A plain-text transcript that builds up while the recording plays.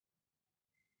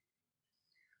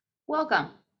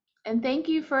Welcome, and thank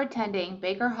you for attending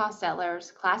BakerHostetler's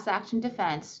Class Action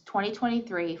Defense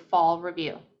 2023 Fall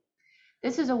Review.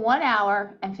 This is a 1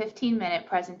 hour and 15-minute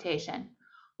presentation.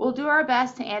 We'll do our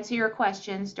best to answer your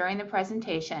questions during the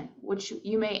presentation, which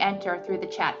you may enter through the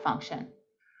chat function.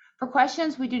 For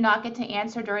questions we do not get to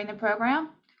answer during the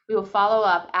program, we will follow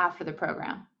up after the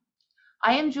program.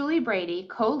 I am Julie Brady,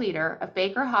 co-leader of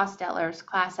BakerHostetler's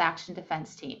Class Action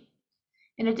Defense team.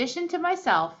 In addition to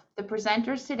myself, the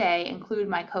presenters today include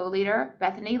my co-leader,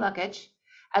 Bethany Luckich,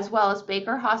 as well as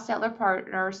BakerHostetler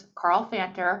partners Carl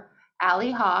Fanter,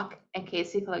 Ali Hawk, and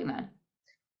Casey Kligman.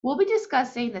 We'll be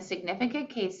discussing the significant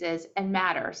cases and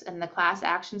matters in the class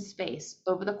action space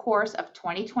over the course of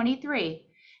 2023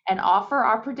 and offer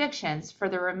our predictions for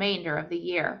the remainder of the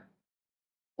year.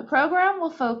 The program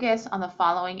will focus on the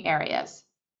following areas: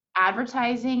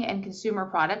 advertising and consumer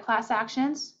product class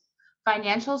actions,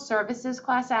 financial services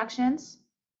class actions,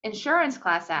 insurance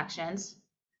class actions,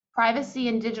 privacy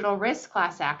and digital risk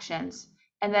class actions,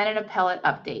 and then an appellate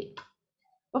update.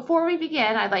 Before we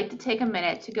begin, I'd like to take a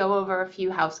minute to go over a few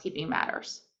housekeeping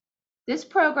matters. This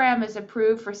program is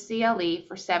approved for CLE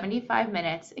for 75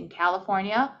 minutes in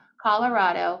California,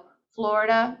 Colorado,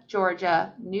 Florida,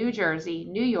 Georgia, New Jersey,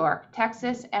 New York,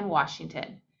 Texas, and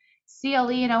Washington.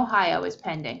 CLE in Ohio is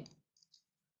pending.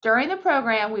 During the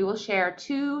program, we will share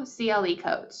 2 CLE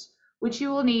codes, which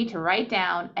you will need to write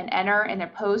down and enter in a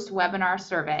post-webinar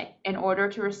survey in order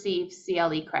to receive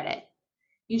CLE credit.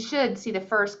 You should see the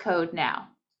first code now.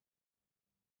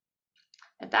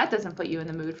 If that doesn't put you in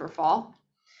the mood for fall.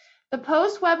 The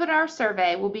post-webinar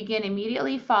survey will begin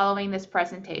immediately following this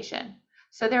presentation,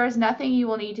 so there is nothing you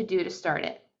will need to do to start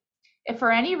it. If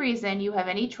for any reason you have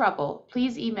any trouble,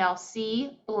 please email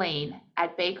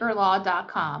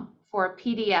cblaine@bakerlaw.com for a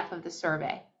PDF of the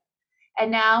survey.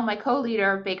 And now my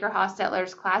co-leader of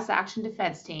BakerHostetler's Class Action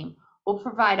Defense team will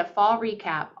provide a fall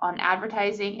recap on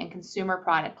advertising and consumer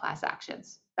product class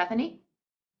actions. Bethany?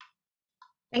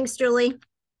 Thanks, Julie.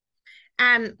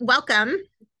 Welcome.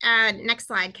 Next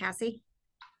slide, Cassie.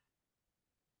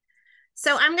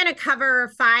 So I'm going to cover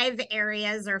 5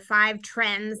 areas or 5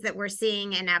 trends that we're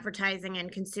seeing in advertising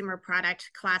and consumer product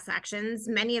class actions.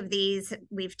 Many of these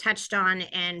we've touched on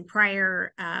in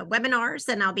prior webinars,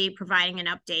 and I'll be providing an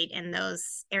update in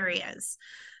those areas.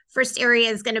 First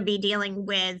area is going to be dealing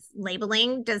with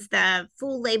labeling. Does the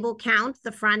full label count,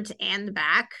 the front and the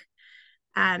back?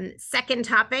 Second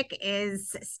topic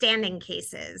is standing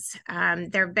cases.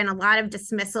 There have been a lot of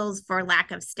dismissals for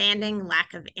lack of standing,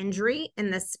 lack of injury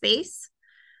in this space.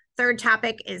 Third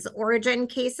topic is origin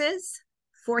cases.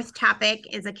 Fourth topic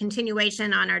is a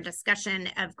continuation on our discussion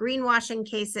of greenwashing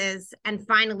cases. And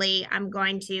finally, I'm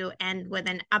going to end with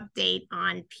an update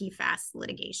on PFAS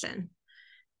litigation.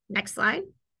 Next slide.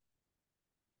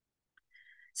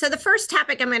 So the first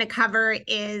topic I'm going to cover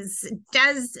is,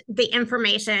 does the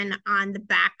information on the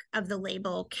back of the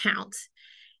label count?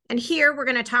 And here we're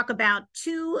going to talk about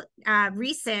 2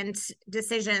 recent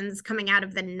decisions coming out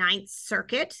of the Ninth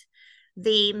Circuit,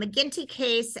 the McGinty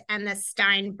case and the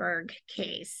Steinberg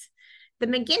case. The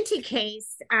McGinty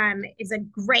case is a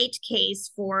great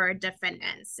case for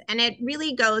defendants, and it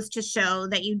really goes to show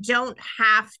that you don't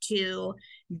have to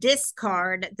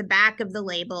discard the back of the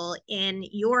label in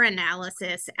your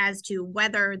analysis as to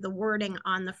whether the wording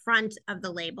on the front of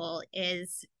the label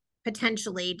is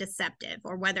potentially deceptive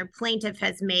or whether plaintiff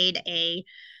has made a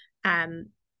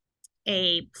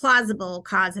plausible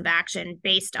cause of action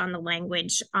based on the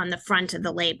language on the front of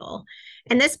the label.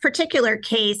 And this particular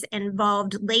case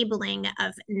involved labeling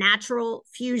of natural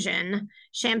fusion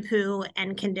shampoo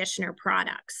and conditioner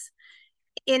products.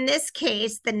 In this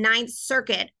case, the Ninth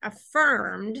Circuit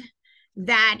affirmed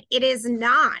that it is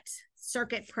not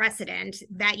circuit precedent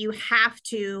that you have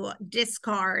to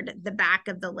discard the back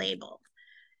of the label.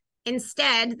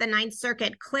 Instead, the Ninth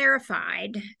Circuit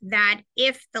clarified that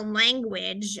if the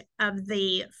language of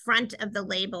the front of the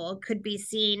label could be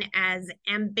seen as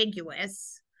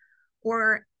ambiguous,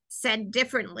 or said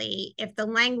differently, if the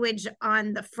language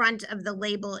on the front of the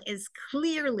label is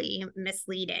clearly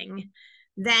misleading,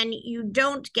 then you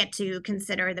don't get to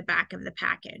consider the back of the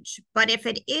package. But if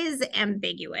it is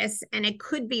ambiguous and it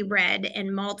could be read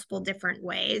in multiple different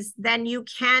ways, then you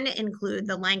can include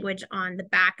the language on the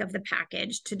back of the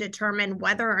package to determine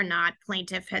whether or not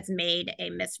plaintiff has made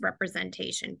a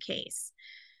misrepresentation case.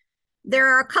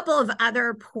 There are a couple of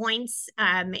other points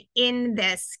in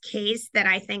this case that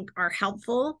I think are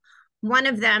helpful. One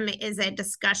of them is a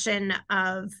discussion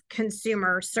of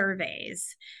consumer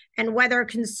surveys and whether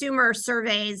consumer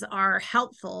surveys are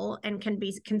helpful and can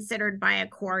be considered by a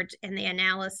court in the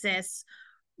analysis,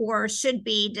 or should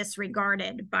be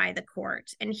disregarded by the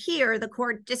court. And here, the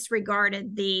court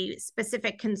disregarded the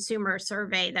specific consumer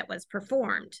survey that was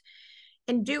performed.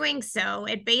 In doing so,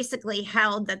 it basically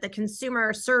held that the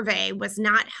consumer survey was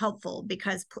not helpful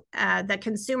because the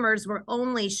consumers were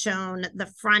only shown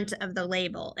the front of the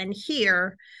label. And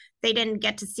here, they didn't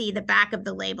get to see the back of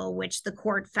the label, which the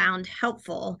court found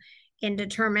helpful in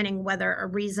determining whether a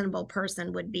reasonable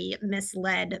person would be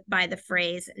misled by the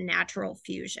phrase natural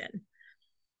fusion.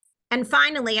 And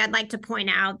finally, I'd like to point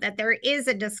out that there is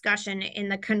a discussion in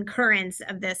the concurrence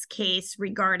of this case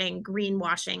regarding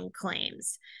greenwashing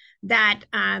claims. That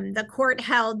the court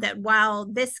held that while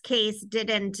this case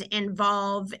didn't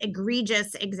involve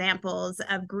egregious examples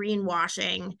of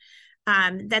greenwashing,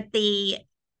 that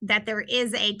there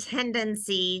is a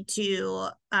tendency to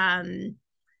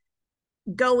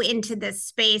go into this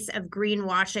space of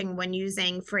greenwashing when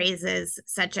using phrases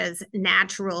such as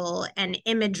natural and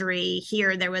imagery.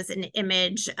 Here, there was an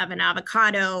image of an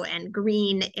avocado and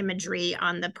green imagery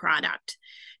on the product.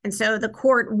 And so the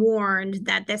court warned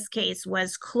that this case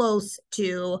was close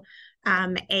to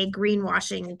a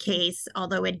greenwashing case,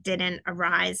 although it didn't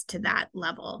arise to that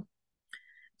level.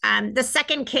 The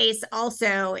second case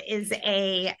also is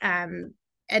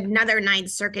another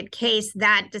Ninth Circuit case.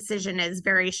 That decision is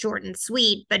very short and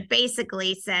sweet, but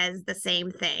basically says the same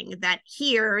thing, that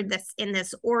here, in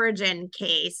this origin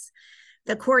case,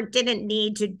 the court didn't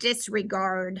need to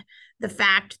disregard the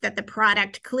fact that the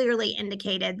product clearly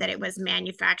indicated that it was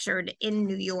manufactured in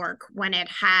New York when it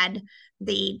had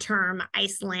the term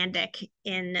Icelandic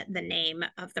in the name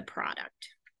of the product.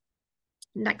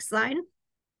 Next slide.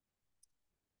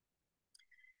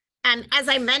 And as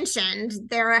I mentioned,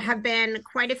 there have been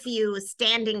quite a few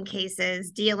standing cases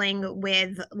dealing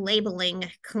with labeling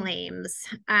claims.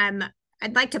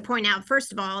 I'd like to point out,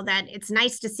 first of all, that it's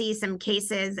nice to see some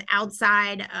cases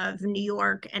outside of New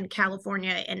York and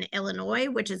California and Illinois,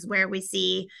 which is where we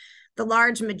see the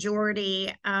large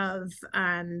majority of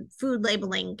food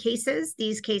labeling cases.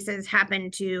 These cases happen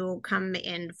to come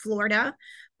in Florida,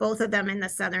 both of them in the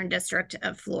Southern District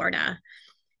of Florida.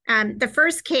 The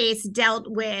first case dealt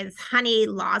with honey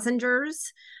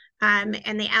lozenges.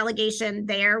 And the allegation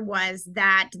there was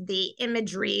that the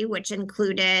imagery, which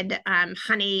included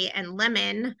honey and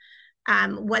lemon,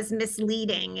 was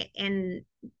misleading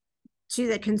to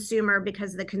the consumer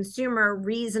because the consumer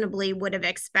reasonably would have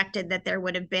expected that there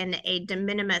would have been a de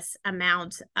minimis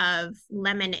amount of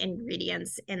lemon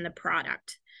ingredients in the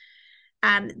product.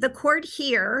 The court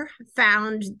here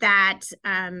found that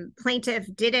plaintiff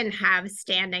didn't have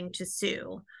standing to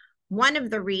sue. One of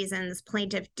the reasons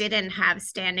plaintiff didn't have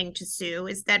standing to sue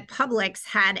is that Publix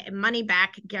had a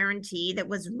money-back guarantee that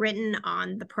was written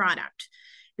on the product.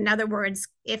 In other words,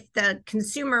 if the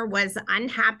consumer was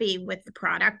unhappy with the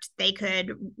product, they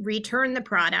could return the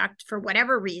product for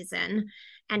whatever reason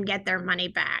and get their money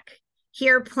back.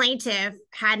 Here, plaintiff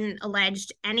hadn't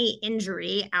alleged any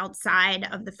injury outside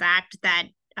of the fact that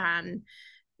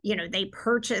they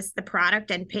purchased the product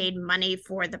and paid money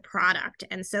for the product.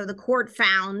 And so the court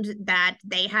found that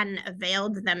they hadn't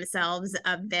availed themselves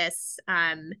of this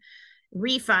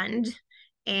refund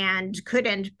and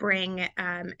couldn't bring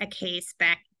a case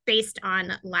back based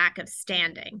on lack of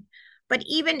standing. But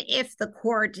even if the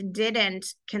court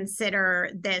didn't consider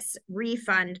this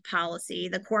refund policy,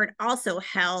 the court also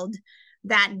held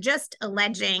that just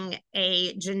alleging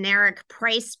a generic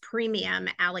price premium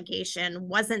allegation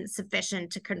wasn't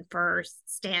sufficient to confer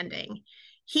standing.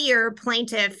 Here,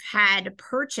 plaintiff had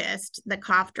purchased the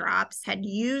cough drops, had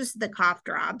used the cough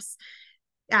drops,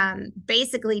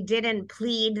 basically didn't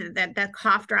plead that the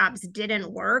cough drops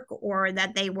didn't work or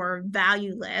that they were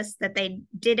valueless, that they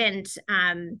didn't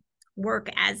work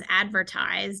as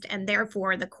advertised, and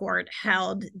therefore the court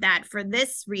held that for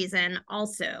this reason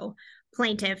also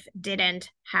plaintiff didn't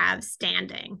have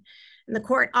standing. And the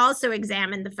court also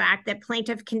examined the fact that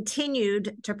plaintiff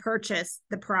continued to purchase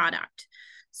the product.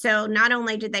 So not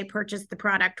only did they purchase the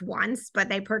product once, but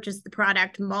they purchased the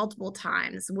product multiple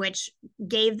times, which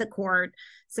gave the court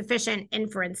sufficient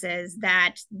inferences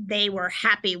that they were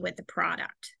happy with the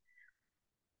product.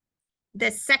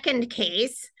 The second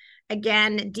case,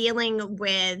 again, dealing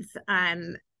with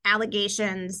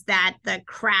allegations that the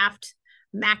Kraft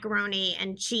macaroni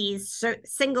and cheese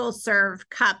single serve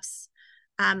cups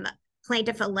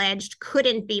plaintiff alleged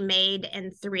couldn't be made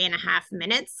in 3.5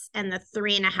 minutes, and the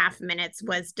 3.5 minutes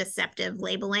was deceptive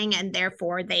labeling, and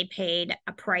therefore they paid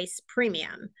a price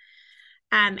premium.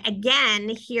 Again,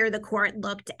 here the court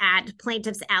looked at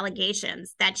plaintiff's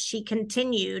allegations that she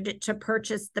continued to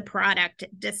purchase the product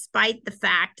despite the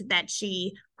fact that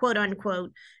she, quote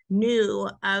unquote, knew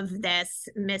of this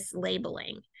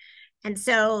mislabeling. And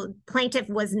so plaintiff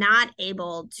was not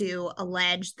able to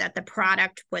allege that the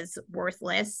product was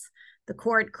worthless. The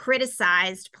court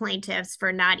criticized plaintiffs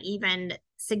for not even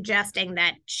suggesting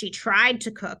that she tried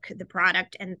to cook the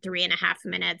product in 3.5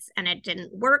 minutes and it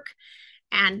didn't work.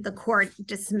 And the court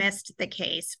dismissed the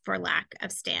case for lack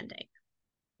of standing.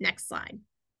 Next slide.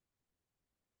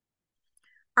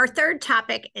 Our third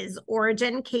topic is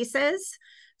origin cases.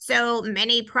 So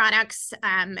many products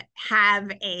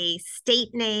have a state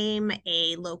name,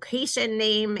 a location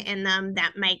name in them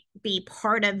that might be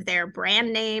part of their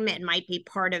brand name. It might be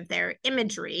part of their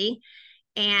imagery.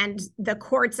 And the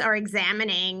courts are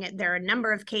examining, there are a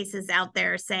number of cases out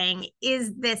there saying,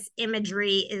 is this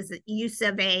imagery, is use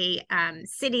of a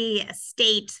city, a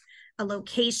state, a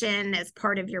location as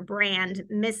part of your brand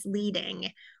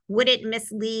misleading? Would it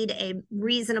mislead a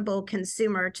reasonable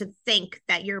consumer to think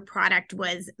that your product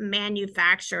was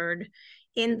manufactured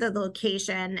in the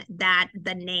location that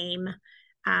the name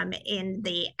in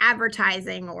the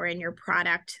advertising or in your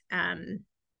product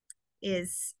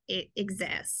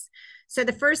exists? So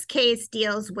the first case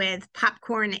deals with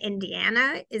Popcorn,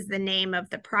 Indiana is the name of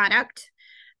the product.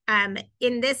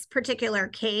 In this particular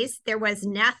case, there was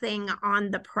nothing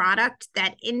on the product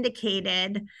that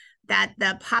indicated that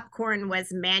the popcorn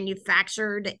was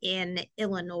manufactured in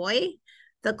Illinois.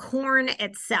 The corn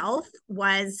itself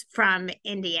was from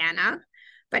Indiana,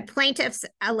 but plaintiffs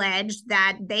alleged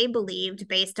that they believed,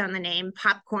 based on the name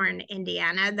Popcorn,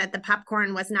 Indiana, that the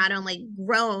popcorn was not only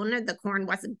grown, the corn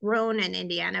wasn't grown in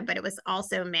Indiana, but it was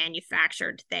also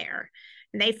manufactured there.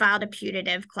 And they filed a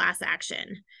putative class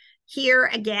action. Here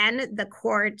again, the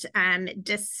court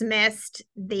dismissed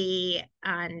the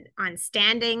on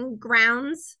standing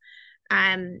grounds.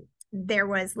 There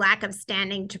was lack of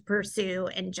standing to pursue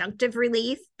injunctive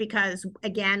relief because,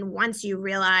 again, once you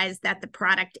realize that the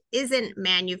product isn't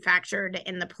manufactured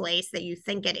in the place that you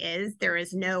think it is, there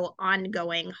is no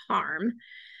ongoing harm.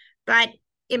 But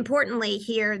importantly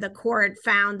here, the court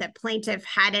found that plaintiff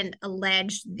hadn't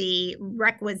alleged the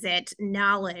requisite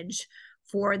knowledge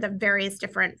for the various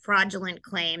different fraudulent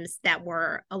claims that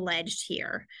were alleged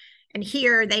here. And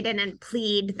here they didn't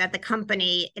plead that the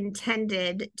company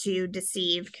intended to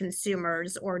deceive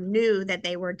consumers or knew that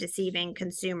they were deceiving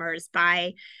consumers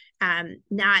by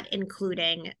not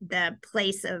including the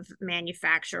place of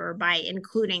manufacture or by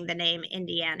including the name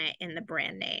Indiana in the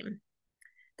brand name.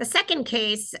 The second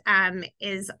case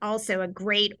is also a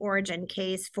great origin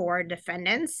case for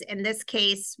defendants. And this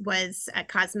case was a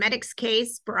cosmetics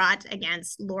case brought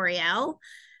against L'Oreal.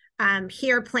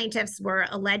 Here, plaintiffs were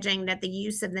alleging that the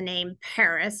use of the name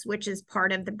Paris, which is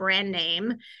part of the brand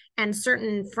name, and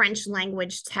certain French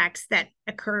language text that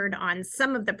occurred on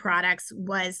some of the products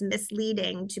was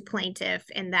misleading to plaintiff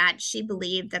in that she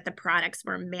believed that the products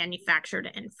were manufactured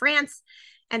in France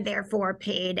and therefore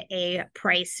paid a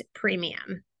price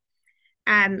premium.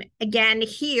 Again,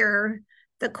 here,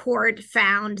 the court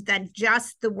found that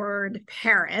just the word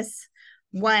Paris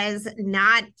was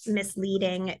not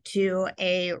misleading to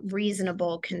a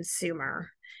reasonable consumer.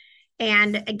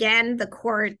 And again, the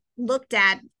court looked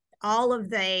at all of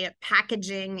the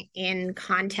packaging in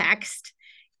context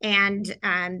and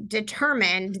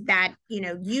determined that,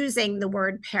 using the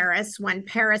word Paris, when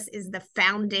Paris is the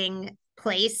founding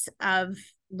place of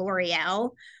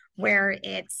L'Oreal, where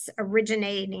its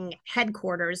originating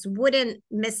headquarters, wouldn't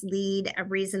mislead a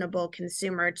reasonable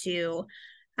consumer to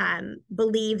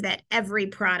believe that every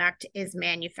product is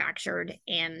manufactured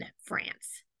in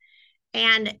France.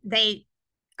 And they,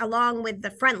 along with the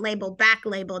front label, back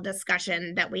label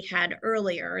discussion that we had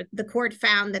earlier, the court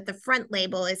found that the front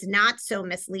label is not so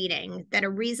misleading that a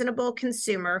reasonable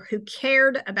consumer who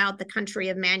cared about the country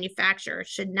of manufacture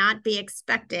should not be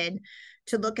expected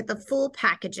to look at the full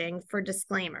packaging for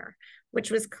disclaimer, which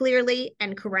was clearly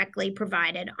and correctly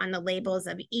provided on the labels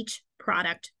of each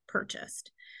product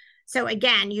purchased. So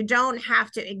again, you don't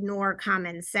have to ignore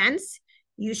common sense.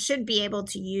 You should be able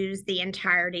to use the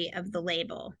entirety of the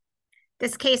label.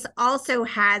 This case also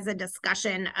has a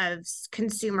discussion of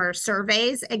consumer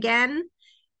surveys again,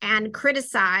 and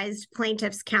criticized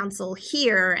plaintiff's counsel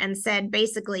here and said,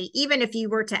 basically, even if you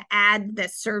were to add the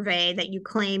survey that you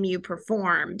claim you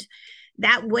performed,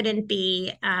 that wouldn't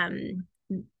be,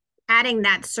 adding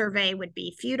that survey would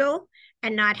be futile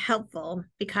and not helpful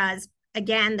because,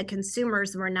 again, the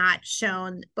consumers were not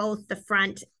shown both the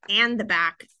front and the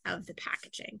back of the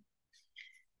packaging.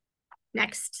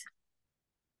 Next.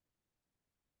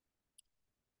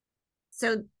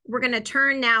 So we're going to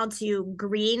turn now to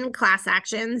green class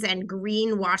actions and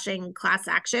greenwashing class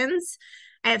actions.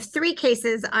 I have 3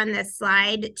 cases on this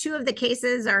slide. 2 of the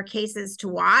cases are cases to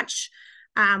watch.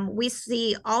 We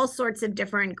see all sorts of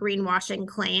different greenwashing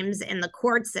claims in the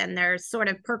courts, and they're sort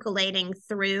of percolating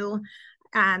through.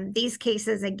 These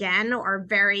cases, again, are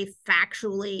very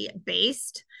factually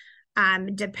based,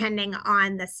 depending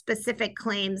on the specific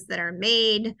claims that are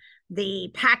made,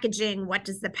 the packaging, what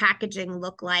does the packaging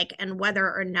look like, and whether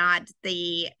or not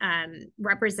the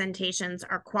representations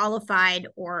are qualified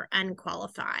or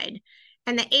unqualified.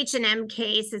 And the H&M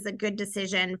case is a good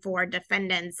decision for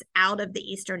defendants out of the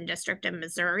Eastern District of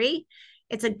Missouri.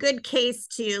 It's a good case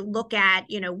to look at,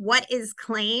 what is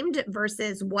claimed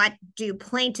versus what do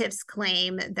plaintiffs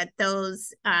claim that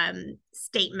those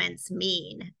statements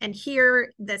mean. And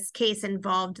here, this case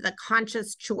involved the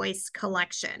conscious choice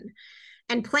collection.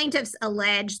 And plaintiffs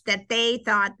alleged that they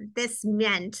thought this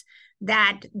meant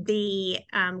that the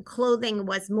clothing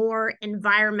was more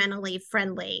environmentally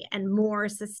friendly and more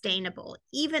sustainable,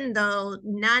 even though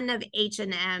none of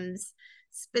H&M's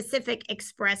specific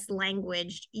express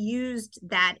language used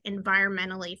that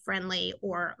environmentally friendly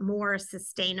or more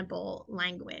sustainable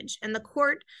language. And the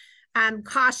court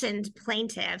cautioned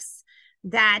plaintiffs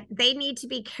that they need to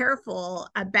be careful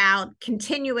about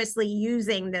continuously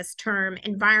using this term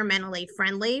environmentally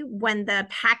friendly when the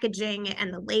packaging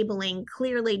and the labeling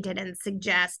clearly didn't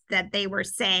suggest that they were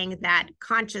saying that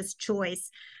conscious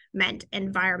choice meant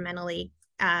environmentally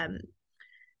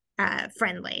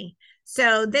friendly.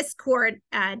 So this court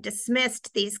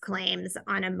dismissed these claims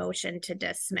on a motion to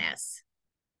dismiss.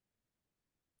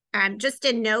 Just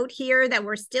a note here that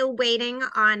we're still waiting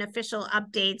on official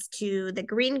updates to the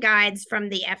green guides from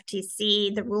the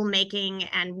FTC. The rulemaking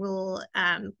and rule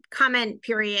comment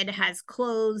period has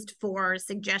closed for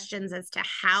suggestions as to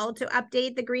how to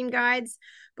update the green guides,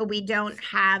 but we don't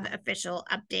have official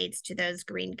updates to those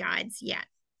green guides yet.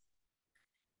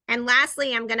 And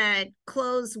lastly, I'm going to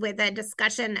close with a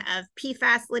discussion of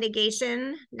PFAS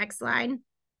litigation. Next slide.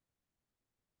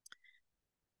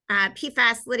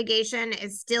 PFAS litigation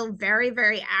is still very,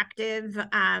 very active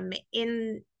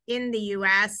in the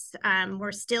US.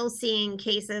 We're still seeing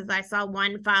cases. I saw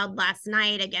one filed last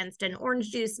night against an orange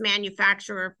juice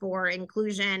manufacturer for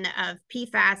inclusion of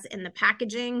PFAS in the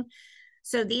packaging.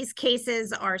 So these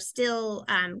cases are still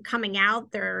coming out.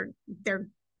 They're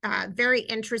very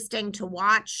interesting to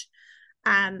watch.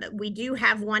 We do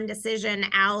have one decision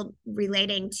out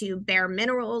relating to Bare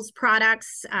Minerals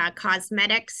products,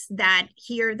 cosmetics, that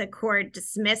here the court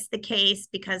dismissed the case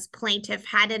because plaintiff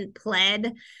hadn't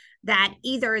pled that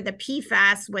either the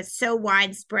PFAS was so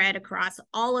widespread across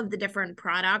all of the different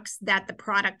products that the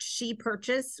product she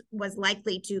purchased was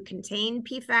likely to contain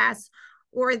PFAS,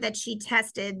 or that she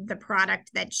tested the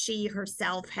product that she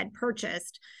herself had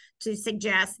purchased to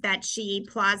suggest that she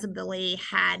plausibly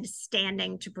had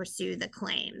standing to pursue the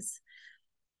claims.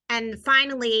 And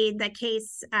finally, the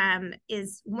case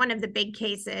is one of the big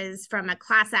cases from a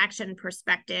class action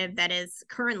perspective that is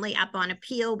currently up on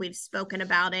appeal. We've spoken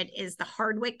about it, is the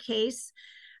Hardwick case.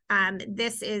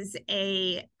 This is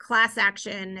a class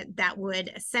action that would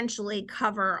essentially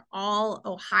cover all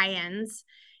Ohioans.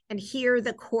 And here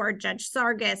the court, Judge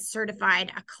Sargas,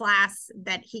 certified a class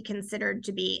that he considered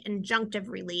to be injunctive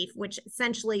relief, which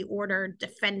essentially ordered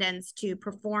defendants to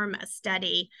perform a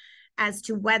study as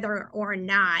to whether or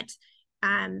not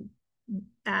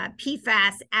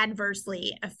PFAS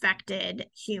adversely affected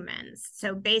humans.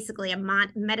 So basically a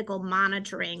medical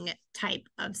monitoring type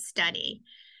of study.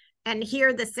 And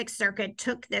here the Sixth Circuit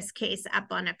took this case up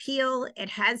on appeal. It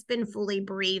has been fully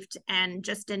briefed, and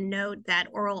just a note that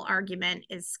oral argument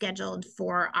is scheduled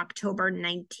for October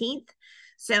 19th.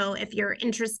 So if you're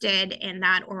interested in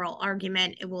that oral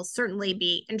argument, it will certainly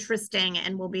be interesting,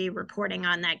 and we'll be reporting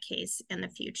on that case in the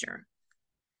future.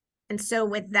 And so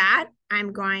with that,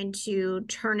 I'm going to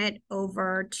turn it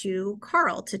over to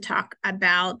Carl to talk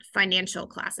about financial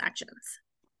class actions.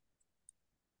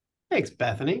 Thanks,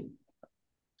 Bethany.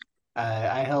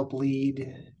 I help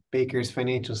lead Baker's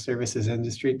financial services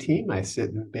industry team. I sit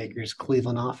in Baker's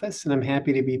Cleveland office, and I'm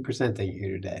happy to be presenting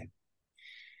here today.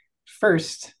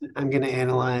 First, I'm going to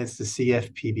analyze the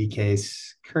CFPB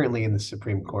case currently in the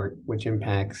Supreme Court, which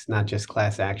impacts not just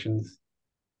class actions,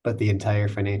 but the entire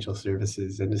financial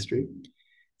services industry.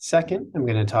 Second, I'm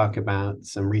going to talk about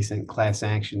some recent class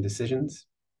action decisions.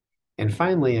 And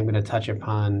finally, I'm going to touch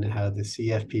upon how the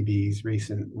CFPB's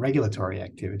recent regulatory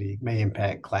activity may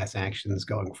impact class actions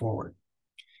going forward.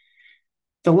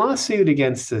 The lawsuit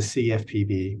against the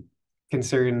CFPB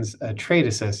concerns a trade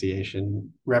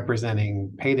association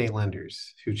representing payday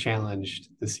lenders who challenged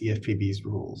the CFPB's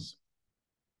rules.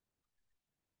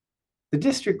 The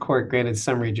district court granted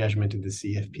summary judgment to the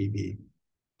CFPB,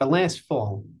 but last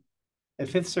fall, a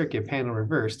Fifth Circuit panel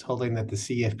reversed, holding that the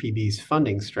CFPB's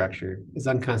funding structure is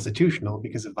unconstitutional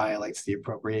because it violates the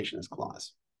Appropriations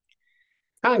Clause.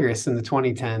 Congress, in the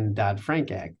 2010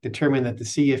 Dodd-Frank Act, determined that the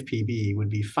CFPB would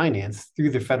be financed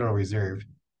through the Federal Reserve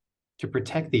to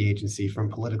protect the agency from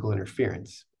political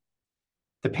interference.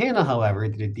 The panel, however,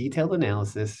 did a detailed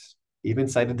analysis, even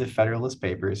cited the Federalist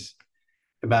Papers,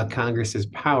 about Congress's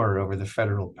power over the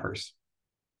federal purse.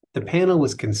 The panel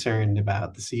was concerned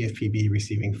about the CFPB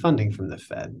receiving funding from the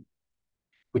Fed,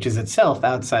 which is itself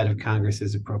outside of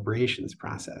Congress's appropriations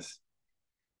process.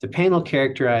 The panel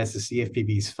characterized the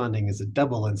CFPB's funding as a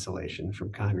double insulation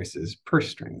from Congress's purse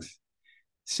strings.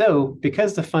 So,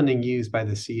 because the funding used by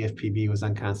the CFPB was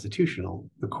unconstitutional,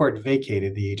 the court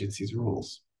vacated the agency's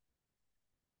rules.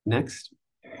 Next,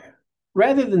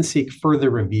 rather than seek further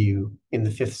review in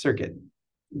the Fifth Circuit,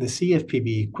 the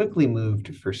CFPB quickly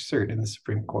moved for cert in the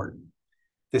Supreme Court.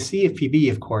 The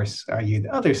CFPB, of course, argued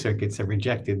other circuits have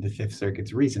rejected the Fifth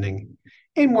Circuit's reasoning,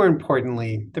 and more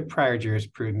importantly, the prior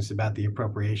jurisprudence about the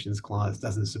Appropriations Clause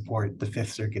doesn't support the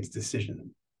Fifth Circuit's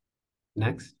decision.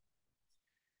 Next.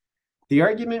 The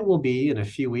argument will be in a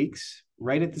few weeks,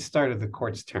 right at the start of the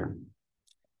court's term.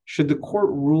 Should the court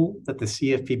rule that the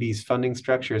CFPB's funding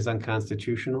structure is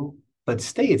unconstitutional, but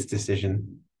stay its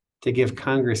decision to give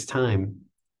Congress time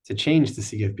to change the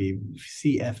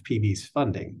CFPB's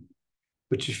funding,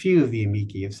 which a few of the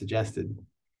amici have suggested,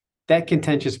 that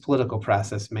contentious political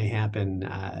process may happen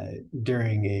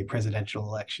during a presidential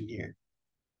election year.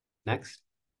 Next.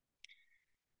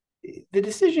 The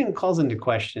decision calls into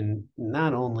question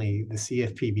not only the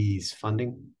CFPB's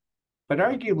funding, but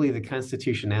arguably the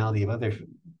constitutionality of other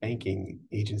banking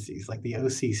agencies like the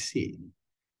OCC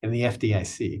and the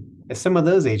FDIC, as some of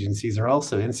those agencies are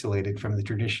also insulated from the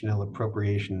traditional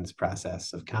appropriations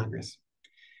process of Congress.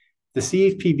 The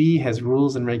CFPB has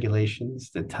rules and regulations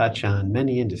that touch on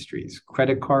many industries: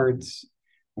 credit cards,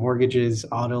 mortgages,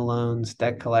 auto loans,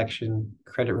 debt collection,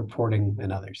 credit reporting,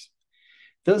 and others.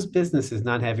 Those businesses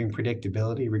not having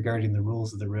predictability regarding the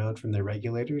rules of the road from their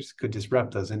regulators could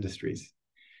disrupt those industries.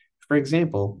 For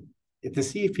example, if the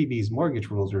CFPB's mortgage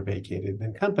rules were vacated,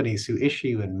 then companies who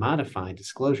issue and modify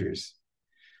disclosures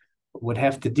would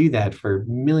have to do that for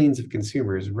millions of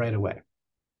consumers right away.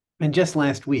 And just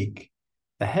last week,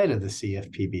 the head of the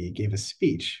CFPB gave a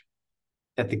speech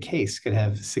that the case could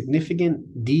have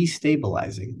significant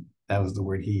destabilizing, that was the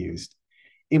word he used,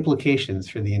 implications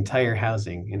for the entire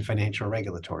housing and financial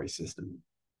regulatory system.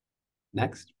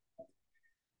 Next.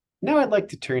 Now I'd like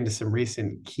to turn to some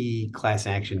recent key class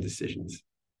action decisions.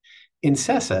 In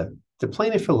Sept, the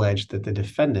plaintiff alleged that the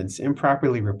defendants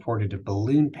improperly reported a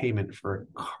balloon payment for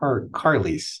a car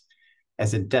lease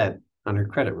as a debt on her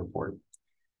credit report.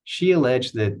 She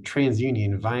alleged that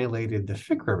TransUnion violated the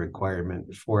FCRA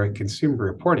requirement for a consumer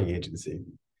reporting agency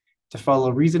to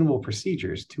follow reasonable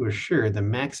procedures to assure the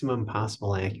maximum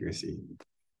possible accuracy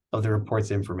of the report's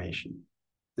information.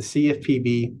 The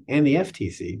CFPB and the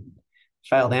FTC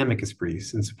filed amicus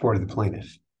briefs in support of the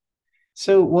plaintiff.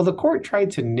 So while the court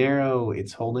tried to narrow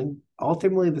its holding,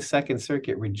 ultimately the Second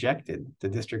Circuit rejected the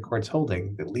district court's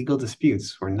holding that legal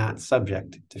disputes were not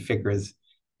subject to FCRA's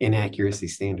inaccuracy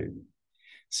standard.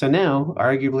 So now,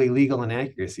 arguably, legal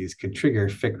inaccuracies could trigger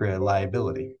FCRA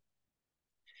liability.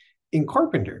 In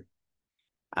Carpenter,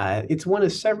 it's one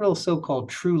of several so-called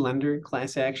true lender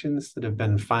class actions that have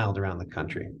been filed around the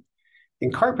country.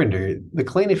 In Carpenter, the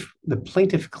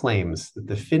plaintiff claims that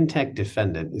the fintech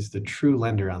defendant is the true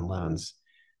lender on loans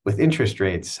with interest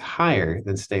rates higher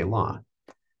than state law.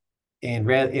 And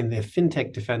the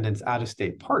fintech defendant's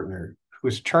out-of-state partner, who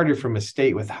is chartered from a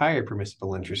state with higher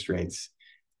permissible interest rates,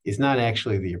 is not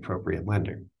actually the appropriate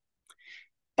lender.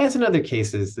 As in other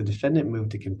cases, the defendant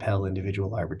moved to compel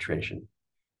individual arbitration.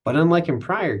 But unlike in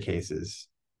prior cases,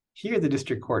 here the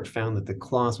district court found that the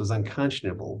clause was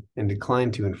unconscionable and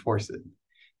declined to enforce it.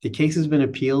 The case has been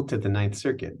appealed to the Ninth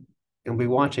Circuit, and we'll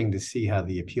be watching to see how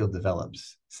the appeal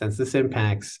develops, since this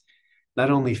impacts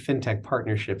not only fintech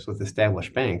partnerships with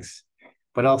established banks,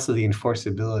 but also the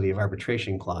enforceability of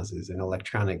arbitration clauses in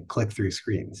electronic click-through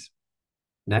screens.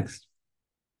 Next.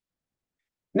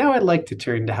 Now I'd like to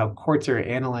turn to how courts are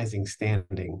analyzing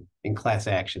standing in class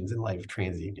actions in light of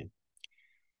TransUnion.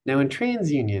 Now in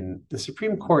TransUnion, the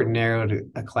Supreme Court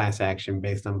narrowed a class action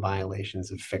based on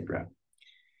violations of FCRA.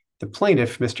 The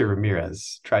plaintiff, Mr.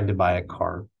 Ramirez, tried to buy a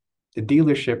car. The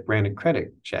dealership ran a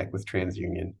credit check with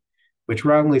TransUnion, which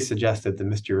wrongly suggested that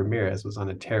Mr. Ramirez was on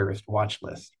a terrorist watch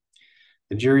list.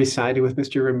 The jury sided with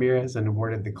Mr. Ramirez and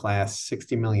awarded the class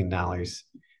 $60 million,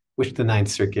 which the Ninth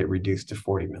Circuit reduced to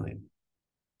 $40 million.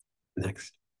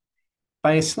 Next.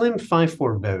 By a slim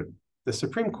 5-4 vote, the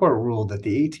Supreme Court ruled that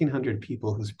the 1,800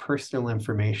 people whose personal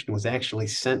information was actually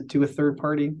sent to a third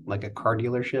party, like a car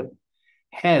dealership,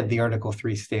 had the Article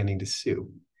 3 standing to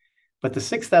sue. But the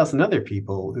 6,000 other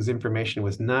people whose information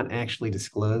was not actually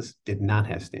disclosed did not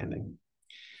have standing.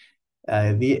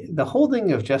 The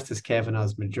holding of Justice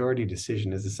Kavanaugh's majority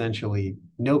decision is essentially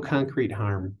no concrete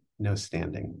harm, no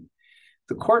standing.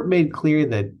 The court made clear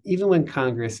that even when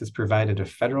Congress has provided a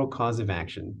federal cause of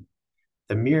action,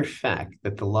 the mere fact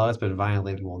that the law has been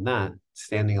violated will not,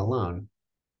 standing alone,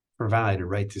 provide a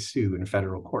right to sue in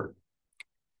federal court.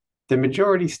 The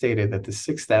majority stated that the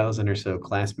 6,000 or so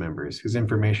class members whose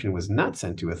information was not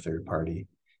sent to a third party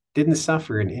didn't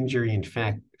suffer an injury in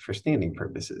fact for standing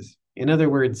purposes. In other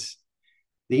words,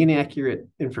 the inaccurate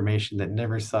information that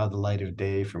never saw the light of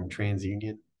day from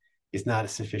TransUnion is not a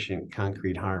sufficient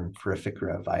concrete harm for a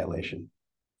FCRA violation.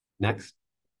 Next.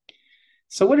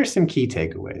 So what are some key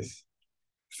takeaways?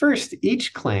 First,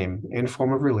 each claim and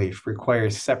form of relief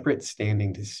requires separate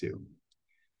standing to sue.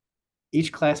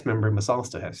 Each class member must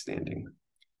also have standing.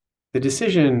 The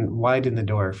decision widened the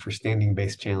door for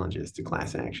standing-based challenges to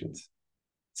class actions.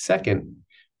 Second,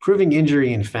 proving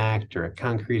injury in fact or a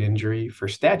concrete injury for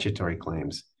statutory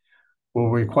claims will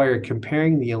require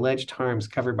comparing the alleged harms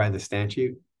covered by the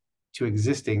statute to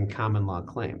existing common law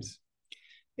claims.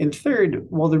 And third,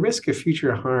 while the risk of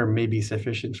future harm may be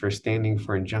sufficient for standing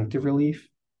for injunctive relief,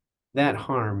 that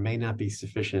harm may not be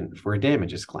sufficient for a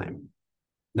damages claim.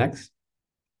 Next.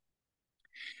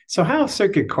 So how have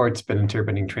circuit courts been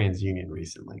interpreting TransUnion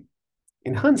recently?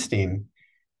 In Hunstein,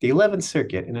 the 11th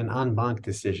Circuit, in an en banc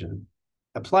decision,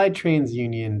 applied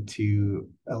TransUnion to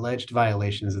alleged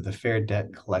violations of the Fair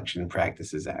Debt Collection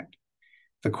Practices Act.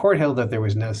 The court held that there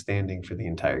was no standing for the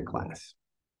entire class.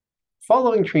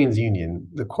 Following TransUnion,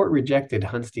 the court rejected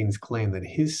Hunstein's claim that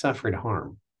his suffered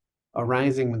harm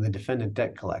arising when the defendant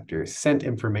debt collector sent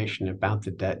information about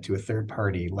the debt to a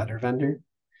third-party letter vendor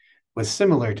was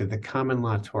similar to the common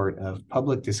law tort of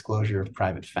public disclosure of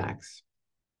private facts.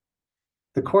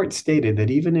 The court stated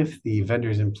that even if the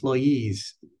vendor's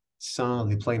employees saw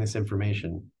the plaintiff's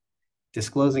information,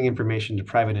 disclosing information to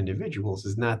private individuals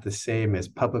is not the same as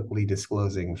publicly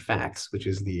disclosing facts, which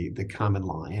is the common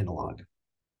law analog.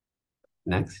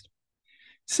 Next.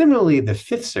 Similarly, the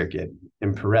Fifth Circuit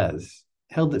in Perez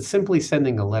held that simply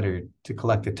sending a letter to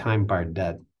collect a time-barred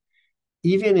debt,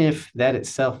 even if that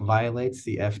itself violates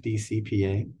the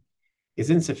FDCPA, is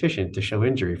insufficient to show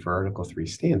injury for Article 3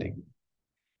 standing.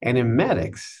 And in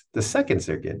Maddox, the Second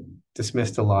Circuit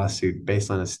dismissed a lawsuit based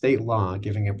on a state law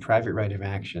giving a private right of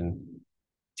action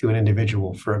to an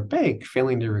individual for a bank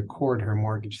failing to record her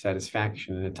mortgage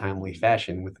satisfaction in a timely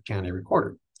fashion with the county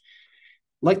recorder.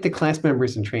 Like the class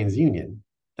members in TransUnion,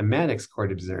 the Maddox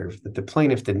court observed that the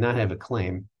plaintiff did not have a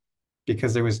claim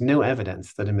because there was no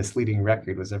evidence that a misleading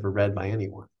record was ever read by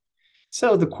anyone.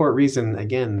 So the court reasoned,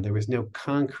 again, there was no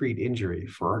concrete injury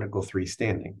for Article 3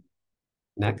 standing.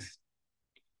 Next.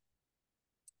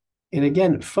 And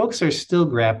again, folks are still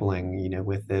grappling,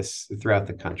 with this throughout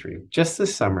the country. Just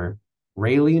this summer,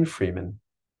 Raley and Freeman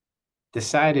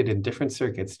decided in different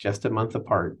circuits just a month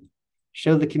apart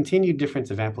show the continued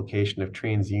difference of application of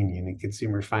TransUnion and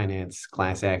consumer finance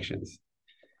class actions.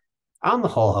 On the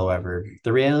whole, however,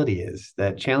 the reality is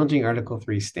that challenging Article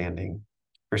 3 standing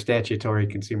for statutory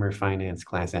consumer finance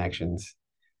class actions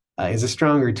is a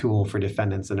stronger tool for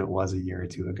defendants than it was a year or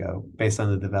two ago, based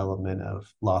on the development of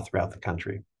law throughout the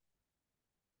country.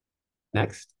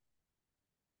 Next.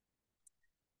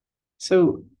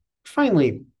 So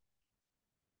finally,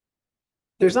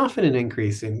 there's often an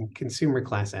increase in consumer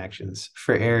class actions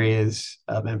for areas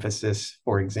of emphasis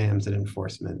for exams and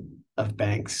enforcement of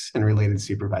banks and related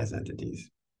supervised entities.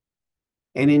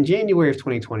 And in January of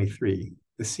 2023,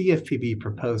 the CFPB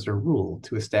proposed a rule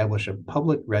to establish a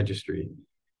public registry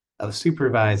of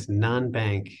supervised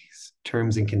non-bank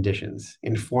terms and conditions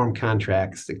in form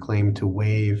contracts that claim to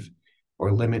waive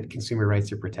or limit consumer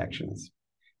rights or protections,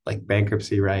 like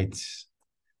bankruptcy rights,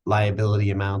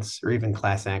 liability amounts, or even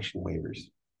class action waivers.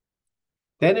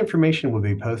 That information will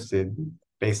be posted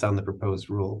based on the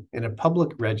proposed rule in a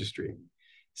public registry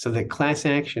so that class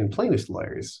action plaintiffs'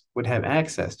 lawyers would have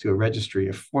access to a registry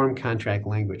of form contract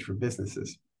language for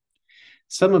businesses.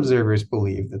 Some observers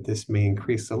believe that this may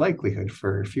increase the likelihood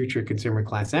for future consumer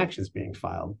class actions being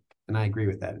filed, and I agree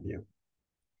with that view.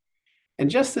 And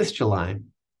just this July,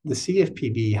 the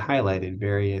CFPB highlighted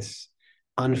various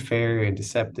unfair and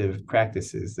deceptive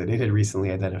practices that it had recently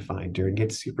identified during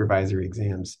its supervisory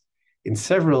exams in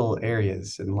several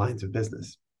areas and lines of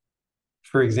business.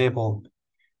 For example,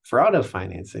 for auto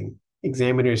financing,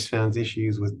 examiners found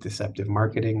issues with deceptive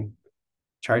marketing,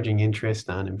 charging interest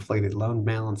on inflated loan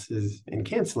balances, and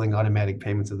canceling automatic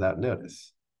payments without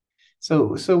notice.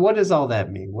 So what does all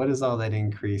that mean? What does all that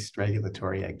increased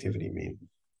regulatory activity mean?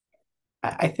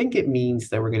 I think it means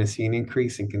that we're going to see an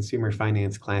increase in consumer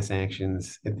finance class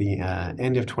actions at the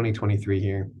end of 2023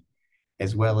 here,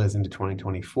 as well as into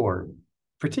 2024,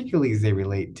 particularly as they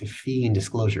relate to fee and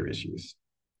disclosure issues.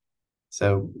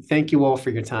 So thank you all for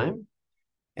your time.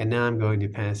 And now I'm going to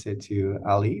pass it to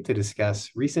Ali to discuss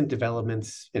recent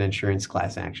developments in insurance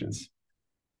class actions.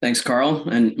 Thanks, Carl.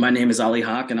 And my name is Ali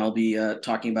Hawk, and I'll be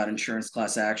talking about insurance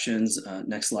class actions.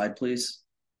 Next slide, please.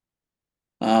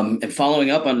 And following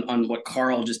up on what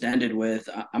Carl just ended with,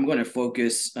 I'm going to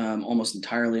focus almost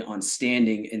entirely on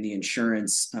standing in the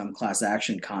insurance class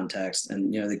action context.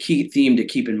 And the key theme to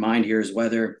keep in mind here is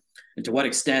whether and to what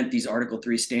extent these Article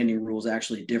 3 standing rules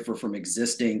actually differ from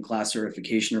existing class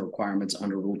certification requirements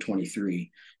under Rule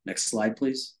 23. Next slide,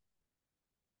 please.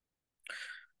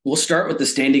 We'll start with the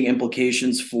standing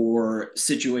implications for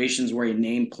situations where a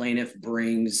named plaintiff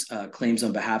brings claims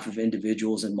on behalf of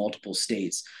individuals in multiple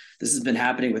states. This has been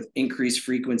happening with increased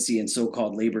frequency in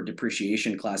so-called labor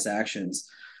depreciation class actions.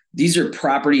 These are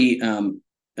property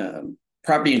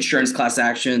insurance class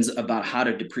actions about how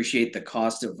to depreciate the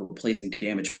cost of replacing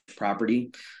damaged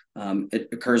property. It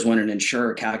occurs when an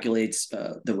insurer calculates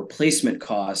the replacement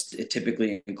cost. It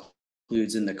typically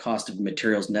includes in the cost of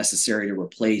materials necessary to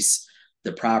replace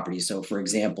the property. So for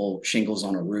example, shingles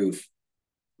on a roof,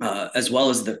 as well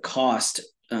as the cost,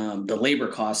 the labor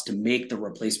cost to make the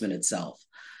replacement itself.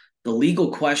 The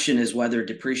legal question is whether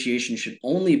depreciation should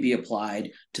only be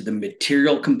applied to the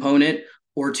material component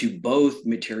or to both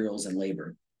materials and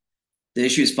labor. The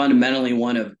issue is fundamentally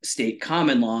one of state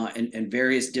common law, and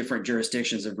various different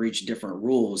jurisdictions have reached different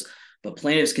rules, but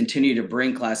plaintiffs continue to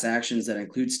bring class actions that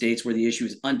include states where the issue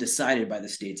is undecided by the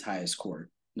state's highest court.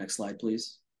 Next slide,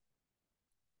 please.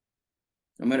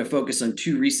 I'm going to focus on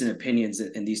two recent opinions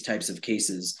in these types of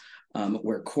cases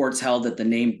where courts held that the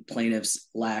named plaintiffs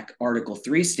lack Article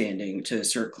 3 standing to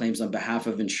assert claims on behalf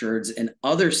of insureds in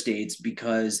other states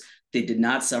because they did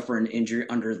not suffer an injury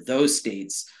under those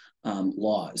states'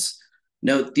 laws.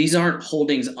 Note, these aren't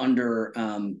holdings under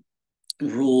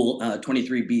Rule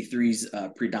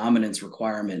 23b3's predominance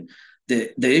requirement.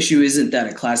 The issue isn't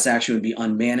that a class action would be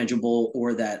unmanageable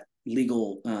or that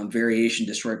legal variation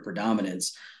destroyed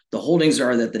predominance. The holdings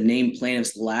are that the named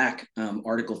plaintiffs lack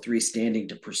Article 3 standing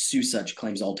to pursue such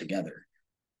claims altogether.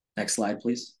 Next slide,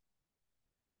 please.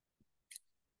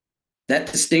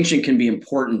 That distinction can be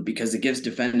important because it gives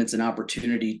defendants an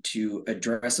opportunity to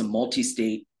address a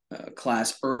multi-state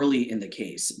class early in the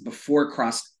case before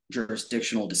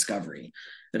cross-jurisdictional discovery.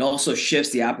 It also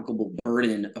shifts the applicable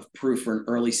burden of proof for an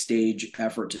early stage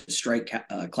effort to strike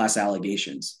class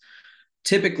allegations.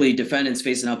 Typically, defendants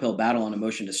face an uphill battle on a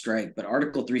motion to strike, but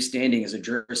Article 3 standing is a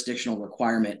jurisdictional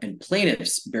requirement, and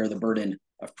plaintiffs bear the burden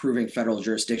of proving federal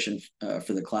jurisdiction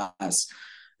for the class.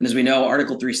 And as we know,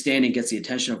 Article 3 standing gets the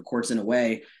attention of courts in a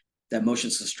way that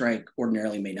motions to strike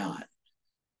ordinarily may not.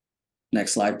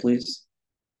 Next slide, please.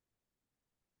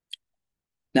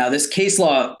 Now, this case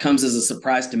law comes as a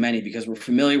surprise to many because we're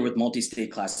familiar with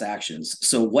multi-state class actions.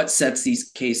 So what sets these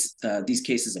cases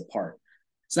apart?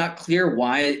 It's not clear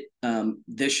why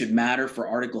this should matter for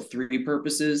Article 3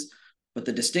 purposes, but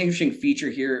the distinguishing feature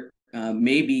here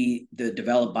may be the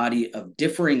developed body of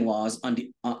differing laws on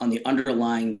the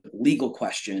underlying legal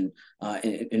question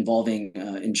involving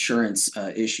insurance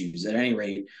issues. At any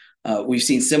rate, we've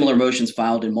seen similar motions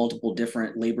filed in multiple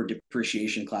different labor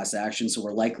depreciation class actions, so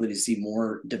we're likely to see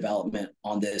more development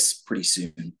on this pretty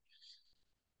soon.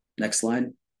 Next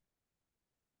slide.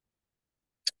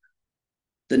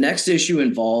 The next issue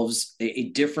involves a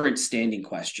different standing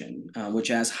question,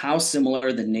 which asks how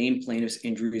similar the named plaintiff's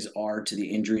injuries are to the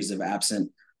injuries of absent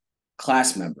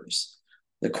class members.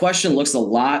 The question looks a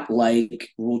lot like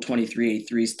Rule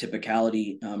 23A3's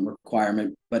typicality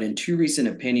requirement, but in two recent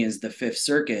opinions, the Fifth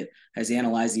Circuit has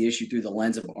analyzed the issue through the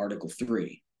lens of Article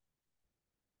 3.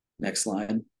 Next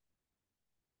slide.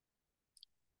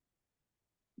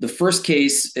 The first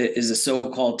case is a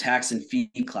so-called tax and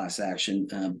fee class action.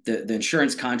 The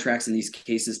insurance contracts in these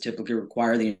cases typically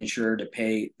require the insurer to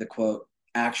pay the, quote,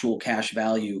 actual cash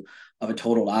value of a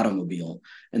totaled automobile.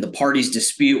 And the parties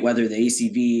dispute whether the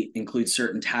ACV includes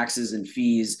certain taxes and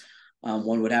fees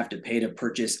one would have to pay to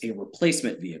purchase a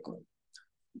replacement vehicle.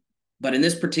 But in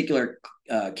this particular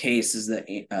case, is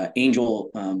the Angel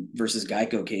versus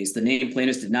Geico case, the named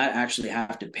plaintiffs did not actually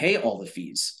have to pay all the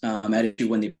fees at issue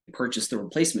when they purchased the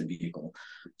replacement vehicle.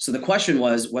 So the question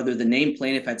was whether the named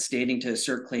plaintiff had standing to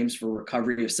assert claims for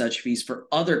recovery of such fees for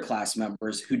other class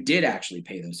members who did actually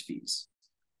pay those fees.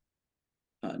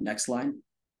 Next slide.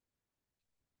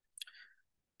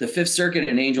 The Fifth Circuit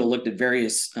and Angel looked at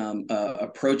various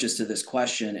approaches to this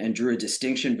question and drew a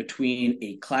distinction between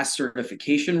a class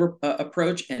certification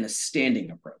approach and a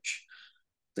standing approach.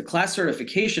 The class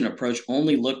certification approach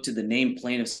only looked to the named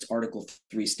plaintiff's Article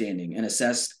 3 standing and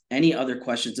assessed any other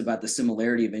questions about the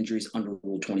similarity of injuries under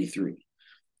Rule 23.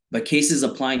 But cases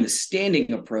applying the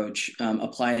standing approach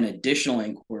apply an additional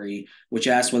inquiry, which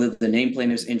asks whether the named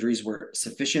plaintiff's injuries were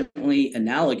sufficiently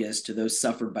analogous to those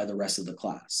suffered by the rest of the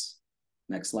class.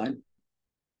 Next slide.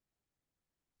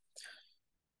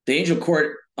 The Angel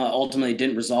Court ultimately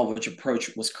didn't resolve which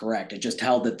approach was correct. It just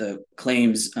held that the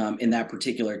claims in that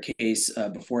particular case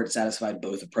before it satisfied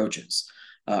both approaches.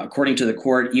 According to the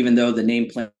court, even though the named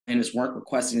plaintiffs weren't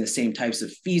requesting the same types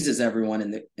of fees as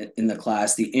everyone in the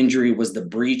class, the injury was the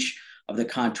breach of the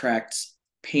contract's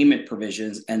payment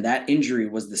provisions, and that injury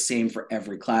was the same for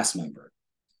every class member.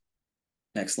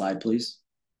 Next slide, please.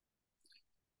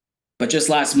 But just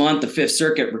last month, the Fifth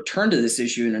Circuit returned to this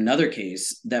issue in another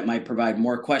case that might provide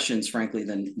more questions, frankly,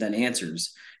 than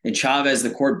answers. In Chavez, the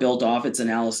court built off its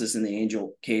analysis in the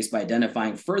Angel case by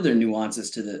identifying further nuances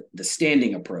to the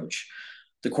standing approach.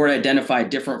 The court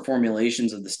identified different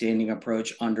formulations of the standing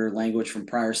approach under language from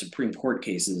prior Supreme Court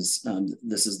cases.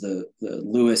 This is the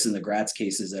Lewis and the Gratz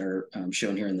cases that are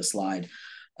shown here in the slide,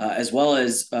 as well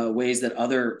as ways that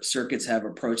other circuits have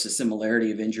approached the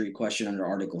similarity of injury question under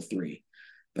Article 3.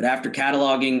 But after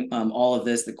cataloging all of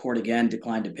this, the court again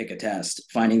declined to pick a test,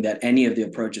 finding that any of the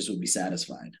approaches would be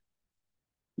satisfied.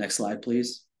 Next slide,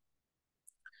 please.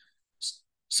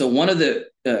 So one of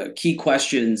the key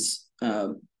questions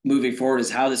moving forward is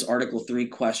how this Article 3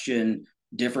 question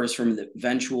differs from the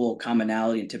eventual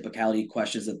commonality and typicality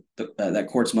questions that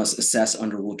courts must assess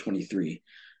under Rule 23.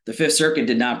 The Fifth Circuit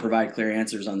did not provide clear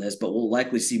answers on this, but we'll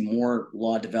likely see more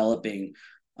law developing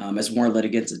as more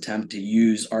litigants attempt to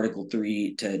use Article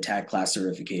 3 to attack class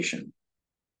certification.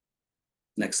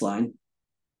 Next slide.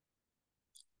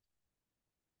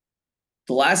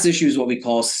 The last issue is what we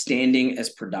call standing as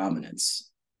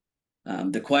predominance.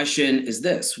 The question is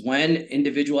this: when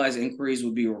individualized inquiries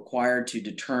would be required to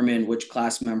determine which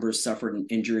class members suffered an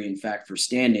injury in fact for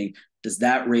standing, does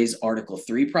that raise Article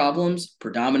 3 problems,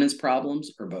 predominance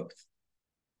problems, or both?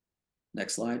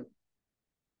 Next slide.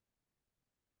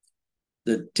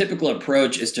 The typical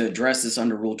approach is to address this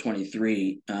under Rule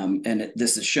 23, and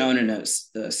this is shown in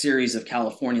a series of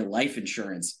California life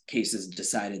insurance cases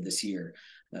decided this year.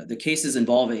 The cases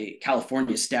involve a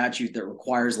California statute that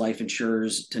requires life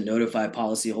insurers to notify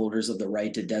policyholders of the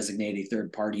right to designate a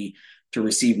third party to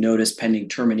receive notice pending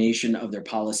termination of their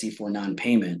policy for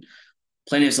non-payment.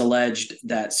 Plaintiffs alleged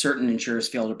that certain insurers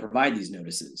failed to provide these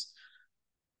notices.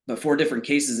 But 4 different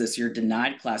cases this year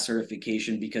denied class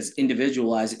certification because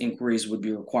individualized inquiries would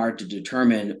be required to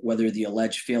determine whether the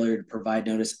alleged failure to provide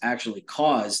notice actually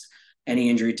caused any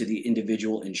injury to the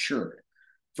individual insured.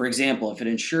 For example, if an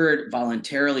insured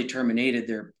voluntarily terminated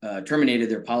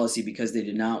their policy because they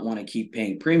did not want to keep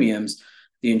paying premiums,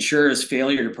 the insurer's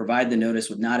failure to provide the notice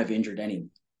would not have injured anyone.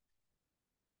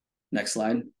 Next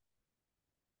slide.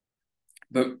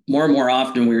 But more and more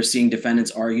often, we are seeing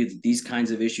defendants argue that these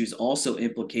kinds of issues also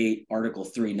implicate Article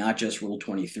 3, not just Rule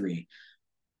 23.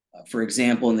 For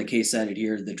example, in the case cited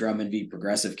here, the Drummond v.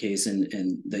 Progressive case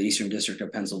in the Eastern District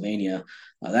of Pennsylvania,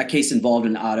 that case involved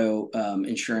an auto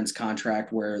insurance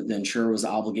contract where the insurer was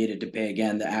obligated to pay,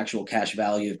 again, the actual cash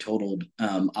value of totaled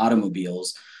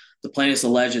automobiles. The plaintiffs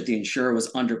alleged that the insurer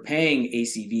was underpaying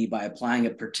ACV by applying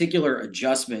a particular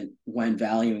adjustment when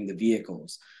valuing the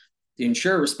vehicles. The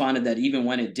insurer responded that even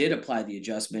when it did apply the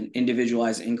adjustment,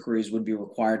 individualized inquiries would be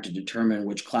required to determine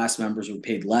which class members were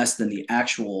paid less than the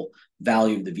actual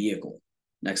value of the vehicle.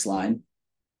 Next slide.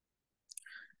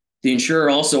 The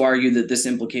insurer also argued that this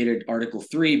implicated Article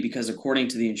 3 because, according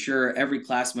to the insurer, every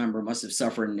class member must have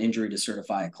suffered an injury to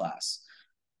certify a class.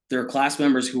 There are class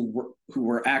members who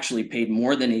were actually paid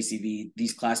more than ACV.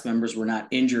 These class members were not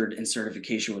injured and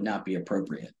certification would not be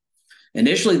appropriate.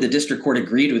 Initially, the district court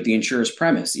agreed with the insurer's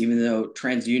premise, even though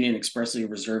TransUnion expressly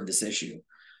reserved this issue.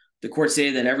 The court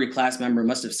stated that every class member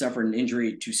must have suffered an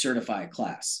injury to certify a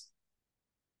class.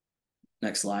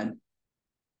 Next slide.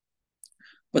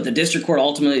 But the district court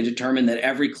ultimately determined that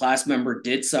every class member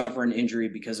did suffer an injury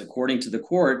because, according to the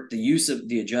court, the use of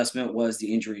the adjustment was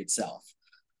the injury itself.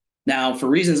 Now, for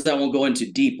reasons that I won't go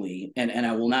into deeply, and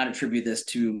I will not attribute this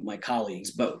to my colleagues,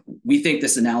 but we think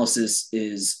this analysis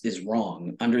is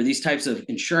wrong. Under these types of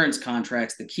insurance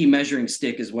contracts, the key measuring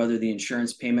stick is whether the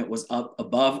insurance payment was up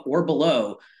above or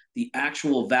below the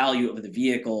actual value of the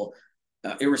vehicle,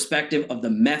 irrespective of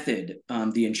the method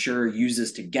the insurer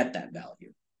uses to get that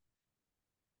value.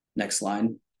 Next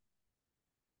slide.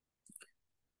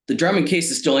 The Drummond case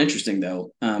is still interesting,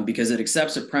 though, because it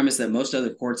accepts a premise that most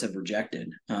other courts have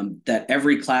rejected, that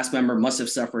every class member must have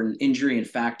suffered an injury in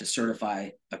fact to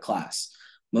certify a class.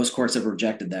 Most courts have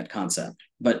rejected that concept.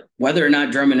 But whether or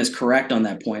not Drummond is correct on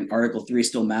that point, Article 3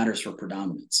 still matters for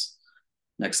predominance.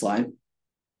 Next slide.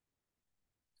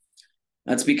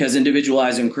 That's because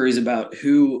individualized inquiries about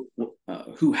who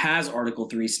has Article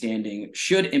 3 standing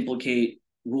should implicate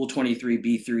Rule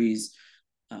 23b3's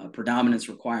predominance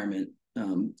requirement.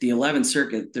 The 11th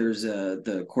Circuit, there's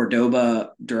the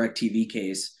Cordoba DirecTV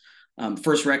case,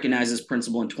 first recognized this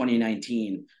principle in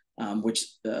 2019, which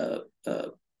I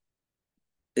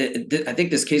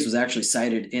think this case was actually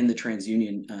cited in the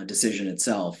TransUnion decision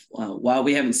itself. While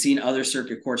we haven't seen other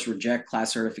circuit courts reject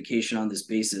class certification on this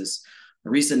basis, a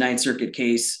recent 9th Circuit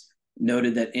case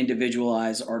noted that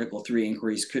individualized Article 3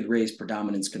 inquiries could raise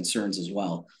predominance concerns as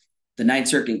well. The 9th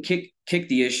Circuit kicked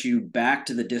the issue back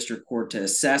to the district court to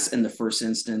assess in the first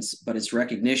instance, but its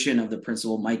recognition of the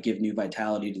principle might give new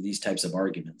vitality to these types of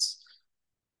arguments.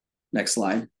 Next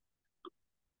slide.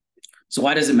 So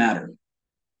why does it matter?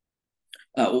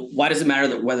 Why does it matter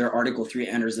that whether Article 3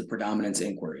 enters the predominance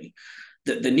inquiry?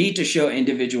 The need to show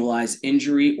individualized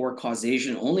injury or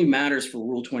causation only matters for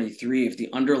Rule 23 if the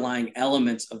underlying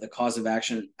elements of the cause of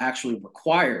action actually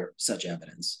require such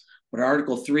evidence. But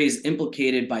Article 3 is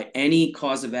implicated by any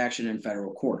cause of action in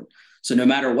federal court. So no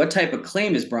matter what type of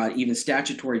claim is brought, even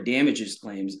statutory damages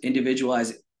claims,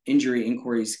 individualized injury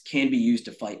inquiries can be used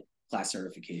to fight class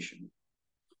certification.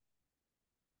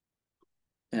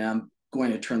 And I'm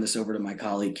going to turn this over to my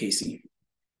colleague, Casey.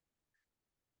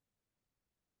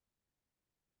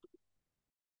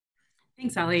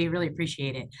 Thanks, Ali. Really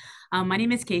appreciate it. My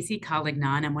name is Casey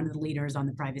Collignon. I'm one of the leaders on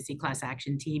the privacy class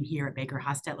action team here at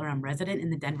BakerHostetler. I'm resident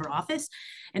in the Denver office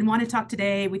and want to talk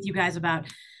today with you guys about,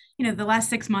 the last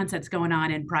 6 months that's going on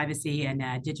in privacy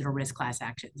and digital risk class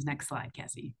actions. Next slide,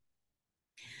 Cassie.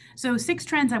 So 6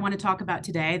 trends I want to talk about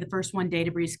today. The first one,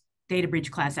 data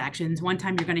breach class actions. One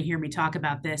time you're going to hear me talk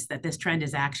about this, that this trend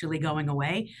is actually going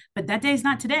away, but that day is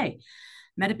not today.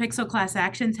 Metapixel class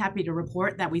actions, happy to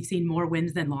report that we've seen more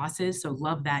wins than losses, so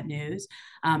love that news.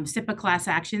 SIPA class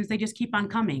actions, they just keep on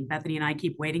coming. Bethany and I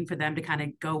keep waiting for them to kind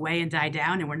of go away and die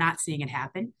down, and we're not seeing it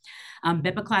happen.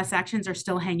 BIPA class actions are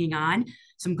still hanging on.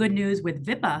 Some good news with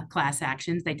VIPA class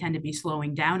actions, they tend to be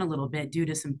slowing down a little bit due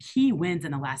to some key wins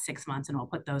in the last 6 months, and I'll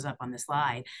put those up on the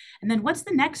slide. And then what's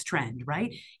the next trend,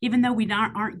 right? Even though we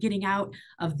aren't getting out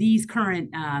of these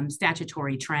current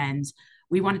statutory trends,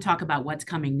 we want to talk about what's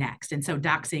coming next. And so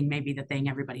doxing may be the thing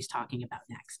everybody's talking about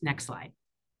next. Next slide.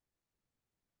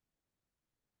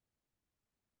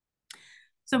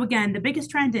 So again, the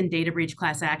biggest trend in data breach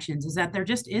class actions is that there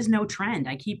just is no trend.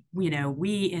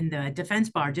 We in the defense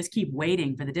bar just keep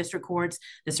waiting for the district courts,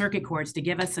 the circuit courts to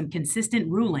give us some consistent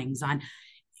rulings on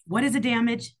what is a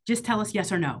damage, just tell us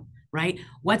yes or no. Right?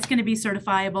 What's going to be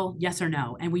certifiable? Yes or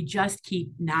no? And we just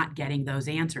keep not getting those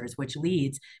answers, which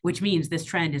means this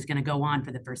trend is going to go on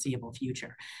for the foreseeable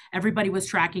future. Everybody was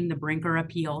tracking the Brinker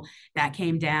appeal that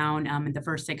came down in the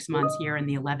first 6 months here in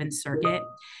the 11th Circuit.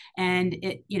 And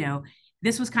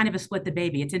this was kind of a split the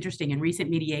baby. It's interesting, in recent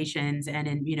mediations and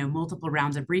in multiple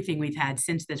rounds of briefing we've had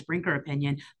since this Brinker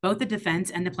opinion, both the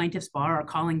defense and the plaintiff's bar are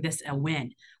calling this a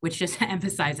win, which just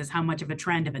emphasizes how much of a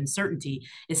trend of uncertainty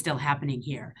is still happening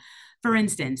here. For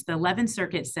instance, the 11th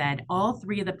Circuit said all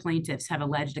 3 of the plaintiffs have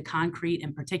alleged a concrete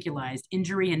and particularized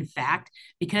injury in fact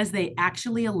because they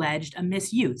actually alleged a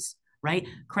misuse. Right?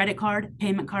 Credit card,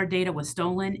 payment card data was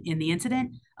stolen in the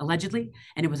incident, allegedly,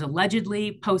 and it was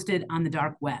allegedly posted on the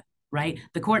dark web. Right?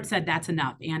 The court said that's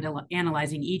enough,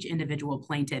 analyzing each individual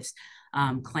plaintiff's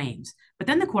claims. But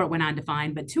then the court went on to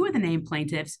find, but 2 of the named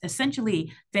plaintiffs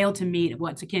essentially failed to meet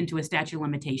what's akin to a statute of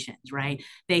limitations, right?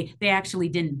 They actually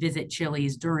didn't visit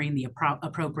Chili's during the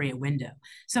appropriate window.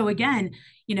 So again,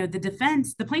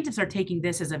 the plaintiffs are taking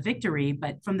this as a victory,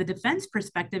 but from the defense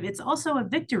perspective, it's also a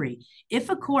victory. If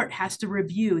a court has to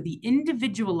review the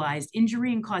individualized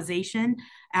injury and causation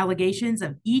allegations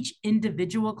of each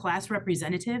individual class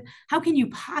representative, how can you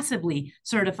possibly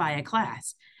certify a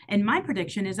class? And my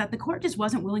prediction is that the court just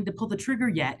wasn't willing to pull the trigger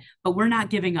yet, but we're not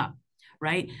giving up,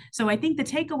 right? So I think the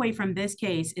takeaway from this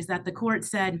case is that the court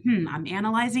said, I'm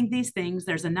analyzing these things.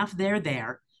 There's enough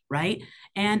there, right?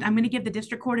 And I'm going to give the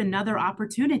district court another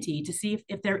opportunity to see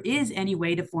if there is any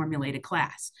way to formulate a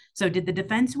class. So did the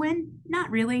defense win? Not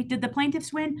really. Did the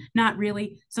plaintiffs win? Not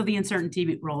really. So the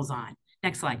uncertainty rolls on.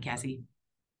 Next slide, Cassie.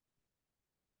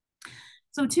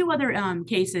 So two other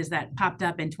cases that popped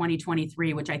up in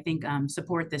 2023, which I think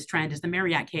support this trend, is the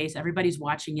Marriott case. Everybody's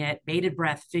watching it, bated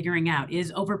breath, figuring out,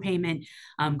 is overpayment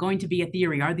going to be a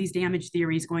theory? Are these damage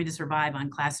theories going to survive on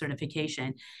class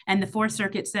certification? And the Fourth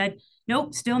Circuit said,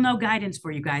 nope, still no guidance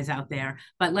for you guys out there,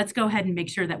 but let's go ahead and make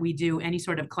sure that we do any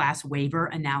sort of class waiver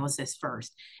analysis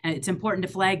first. And it's important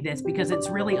to flag this because it's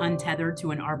really untethered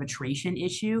to an arbitration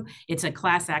issue. It's a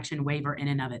class action waiver in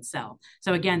and of itself.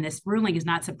 So again, this ruling is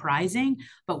not surprising,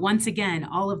 but once again,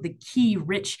 all of the key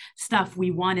rich stuff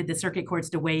we wanted the circuit courts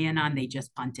to weigh in on, they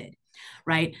just punted.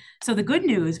 Right. So the good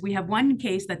news, we have one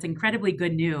case that's incredibly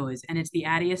good news, and it's the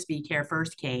Adius v. Care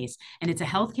First case. And it's a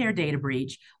healthcare data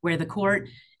breach where the court,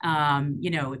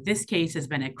 this case has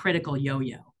been a critical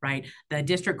yo-yo, right? The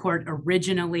district court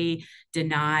originally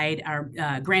denied or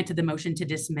granted the motion to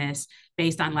dismiss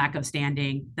based on lack of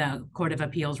standing. The Court of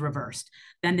Appeals reversed.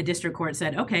 Then the district court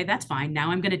said, okay, that's fine.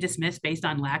 Now I'm going to dismiss based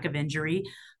on lack of injury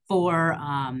for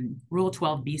Rule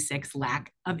 12b6,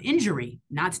 lack of injury.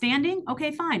 Not standing?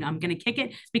 Okay, fine. I'm going to kick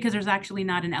it because there's actually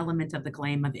not an element of the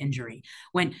claim of injury.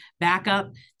 Went back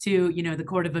up to, the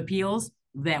Court of Appeals.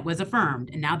 That was affirmed.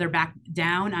 And now they're back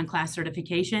down on class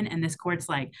certification. And this court's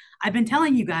like, I've been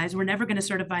telling you guys, we're never going to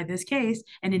certify this case.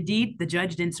 And indeed, the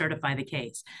judge didn't certify the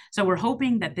case. So we're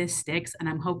hoping that this sticks, and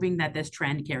I'm hoping that this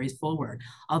trend carries forward.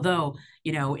 Although,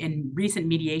 in recent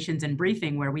mediations and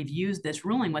briefing where we've used this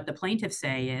ruling, what the plaintiffs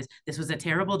say is this was a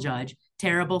terrible judge,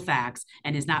 terrible facts,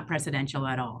 and is not precedential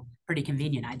at all. Pretty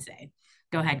convenient, I'd say.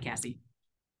 Go ahead, Cassie.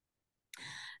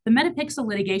 The Metapixel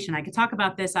litigation, I could talk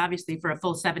about this obviously for a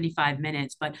full 75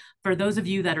 minutes, but for those of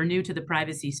you that are new to the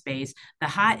privacy space, the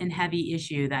hot and heavy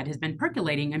issue that has been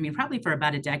percolating, probably for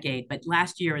about a decade, but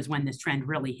last year is when this trend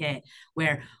really hit,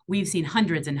 where we've seen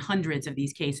hundreds and hundreds of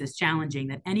these cases challenging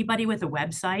that anybody with a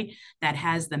website that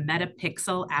has the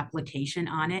Metapixel application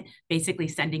on it, basically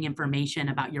sending information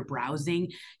about your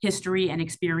browsing history and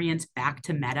experience back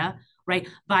to Meta, right,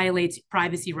 violates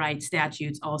privacy rights,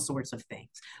 statutes, all sorts of things.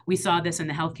 We saw this in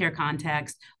the healthcare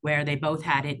context where they both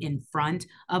had it in front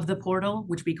of the portal,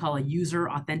 which we call a user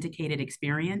authenticated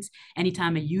experience.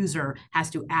 Anytime a user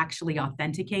has to actually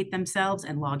authenticate themselves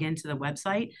and log into the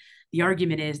website, the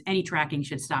argument is any tracking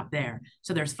should stop there.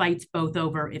 So there's fights both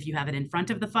over if you have it in front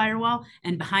of the firewall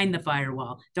and behind the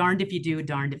firewall. Darned if you do,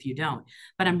 darned if you don't.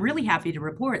 But I'm really happy to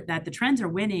report that the trends are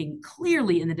winning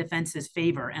clearly in the defense's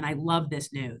favor, and I love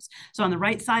this news. So on the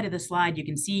right side of the slide, you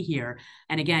can see here,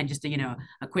 and again, just a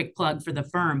quick plug for the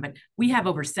firm, but we have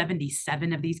over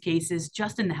 77 of these cases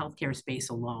just in the healthcare space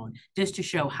alone, just to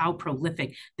show how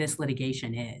prolific this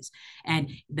litigation is.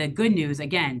 And the good news,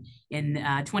 again, in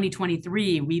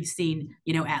 2023, we've seen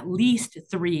at least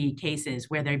 3 cases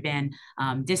where they've been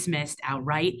dismissed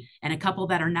outright, and a couple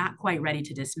that are not quite ready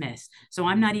to dismiss. So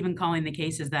I'm not even calling the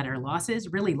cases that are losses,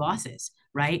 really losses,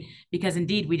 right? Because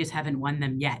indeed, we just haven't won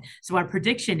them yet. So our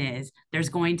prediction is there's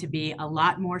going to be a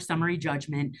lot more summary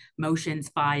judgment motions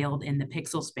filed in the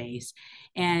pixel space.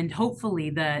 And hopefully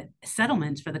the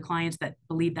settlements for the clients that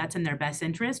believe that's in their best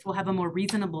interest will have a more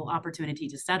reasonable opportunity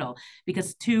to settle,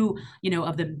 because 2,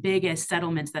 of the biggest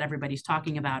settlements that everybody's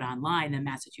talking about online, the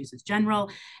Massachusetts General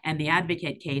and the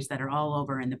Advocate case that are all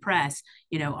over in the press,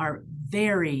 are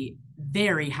very,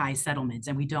 very high settlements,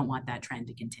 and we don't want that trend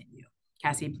to continue.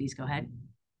 Cassie, please go ahead.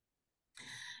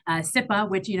 SIPA,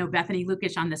 which, Bethany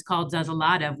Lukish on this call does a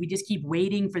lot of, we just keep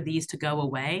waiting for these to go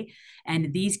away.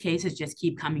 And these cases just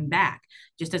keep coming back.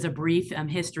 Just as a brief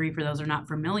history for those who are not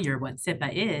familiar, what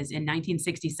SIPA is, in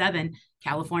 1967,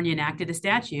 California enacted a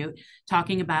statute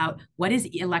talking about what is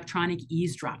electronic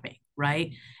eavesdropping,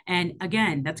 right? And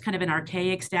again, that's kind of an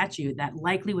archaic statute that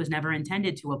likely was never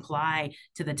intended to apply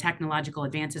to the technological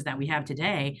advances that we have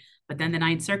today. But then the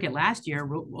Ninth Circuit last year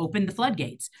opened the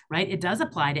floodgates, right? It does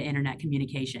apply to internet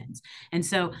communications. And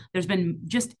so there's been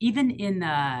just, even in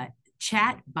the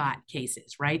chat bot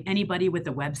cases, right? Anybody with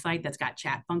a website that's got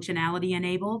chat functionality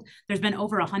enabled, there's been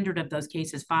over 100 of those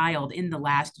cases filed in the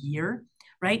last year,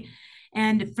 right?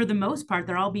 And for the most part,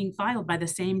 they're all being filed by the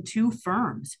same 2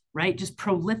 firms, right? Just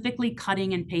prolifically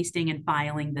cutting and pasting and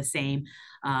filing the same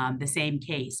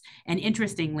case. And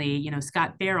interestingly,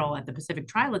 Scott Farrell at the Pacific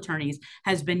Trial Attorneys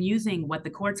has been using what the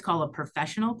courts call a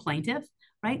professional plaintiff,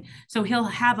 right? So he'll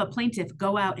have a plaintiff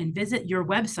go out and visit your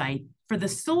website for the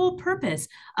sole purpose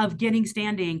of getting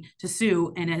standing to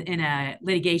sue in a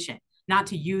litigation. not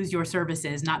to use your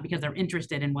services, not because they're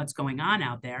interested in what's going on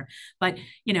out there, but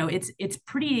it's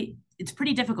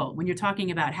pretty difficult when you're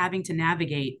talking about having to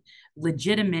navigate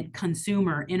legitimate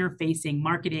consumer interfacing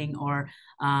marketing or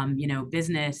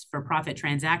business for profit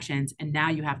transactions, and now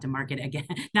you have to market again.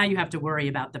 Now you have to worry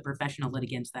about the professional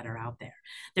litigants that are out there.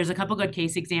 There's a couple good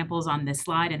case examples on this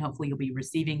slide, and hopefully you'll be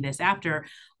receiving this after,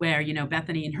 where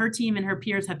Bethany and her team and her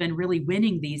peers have been really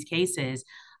winning these cases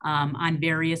on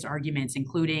various arguments,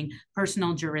 including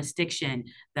personal jurisdiction,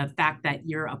 the fact that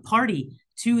you're a party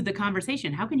to the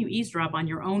conversation. How can you eavesdrop on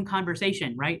your own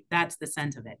conversation, right? That's the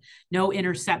sense of it. No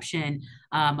interception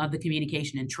of the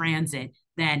communication in transit,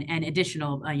 then an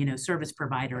additional service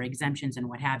provider exemptions and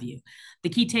what have you. The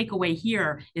key takeaway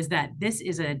here is that this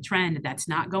is a trend that's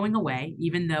not going away,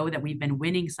 even though that we've been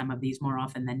winning some of these more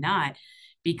often than not,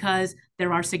 because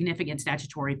there are significant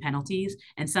statutory penalties,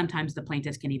 and sometimes the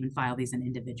plaintiffs can even file these in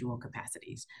individual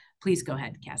capacities. Please go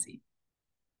ahead, Cassie.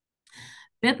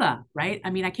 BIPA, right? I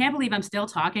mean, I can't believe I'm still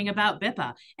talking about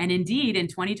BIPA. And indeed, in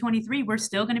 2023, we're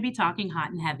still going to be talking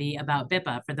hot and heavy about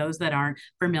BIPA. For those that aren't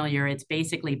familiar, it's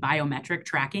basically biometric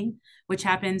tracking, which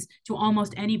happens to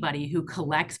almost anybody who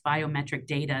collects biometric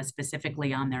data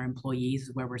specifically on their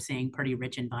employees, where we're seeing pretty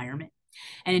rich environment.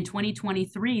 And in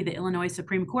 2023, the Illinois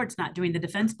Supreme Court's not doing the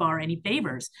defense bar any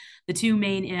favors. The two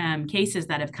main cases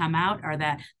that have come out are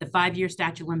that the 5-year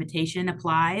statute of limitation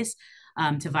applies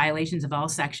to violations of all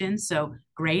sections. So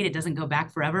great, it doesn't go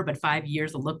back forever, but 5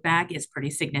 years of look back is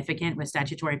pretty significant with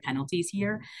statutory penalties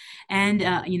here. And,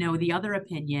 the other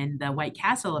opinion, the White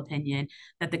Castle opinion,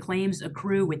 that the claims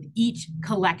accrue with each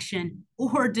collection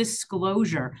or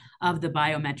disclosure of the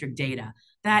biometric data.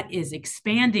 That is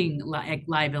expanding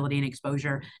liability and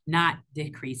exposure, not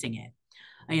decreasing it.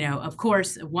 Of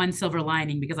course, one silver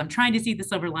lining, because I'm trying to see the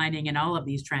silver lining in all of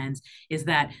these trends, is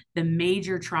that the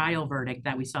major trial verdict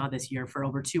that we saw this year for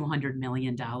over $200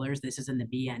 million, this is in the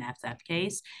BNSF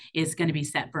case, is going to be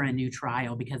set for a new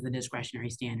trial because of the discretionary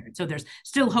standard. So there's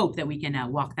still hope that we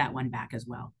can walk that one back as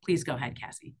well. Please go ahead,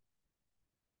 Cassie.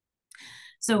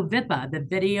 So VIPA, the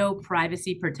Video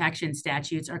Privacy Protection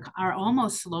Statutes, are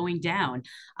almost slowing down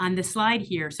on the slide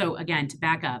here. So again, to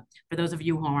back up, for those of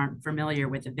you who aren't familiar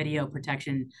with the Video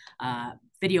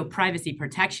Privacy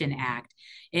Protection Act,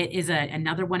 it is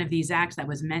another one of these acts that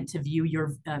was meant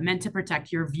to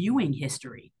protect your viewing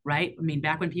history, right? I mean,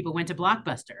 back when people went to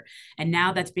Blockbuster, and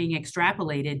now that's being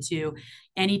extrapolated to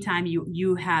anytime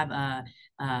you have a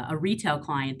retail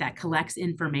client that collects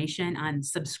information on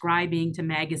subscribing to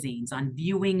magazines, on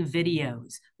viewing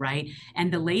videos, right?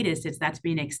 And the latest is that's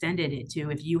being extended to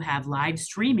if you have live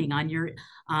streaming on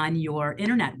your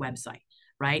internet website.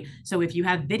 Right? So if you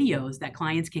have videos that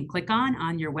clients can click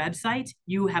on your website,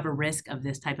 you have a risk of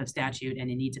this type of statute,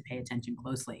 and you need to pay attention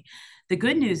closely. The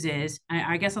good news is,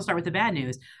 I guess I'll start with the bad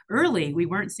news. Early, we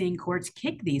weren't seeing courts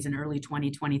kick these in early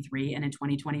 2023 and in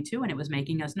 2022, and it was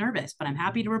making us nervous. But I'm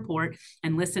happy to report,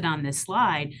 and listed on this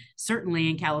slide, certainly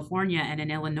in California and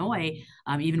in Illinois,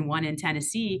 even one in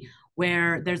Tennessee,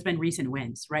 where there's been recent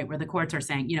wins, right? Where the courts are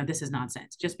saying, this is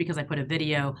nonsense. Just because I put a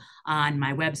video on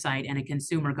my website and a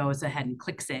consumer goes ahead and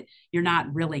clicks it, you're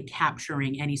not really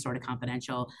capturing any sort of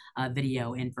confidential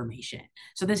video information.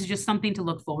 So this is just something to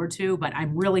look forward to, but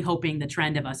I'm really hoping the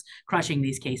trend of us crushing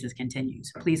these cases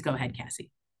continues. Please go ahead,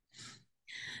 Cassie.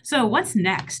 So what's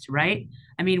next, right?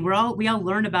 I mean, we all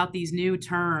learn about these new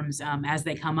terms as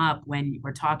they come up when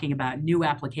we're talking about new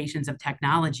applications of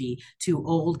technology to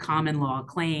old common law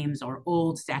claims or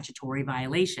old statutory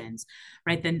violations,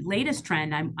 right? The latest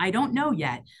trend, I don't know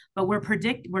yet, but we're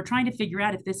trying to figure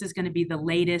out if this is going to be the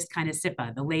latest kind of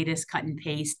SIPA, the latest cut and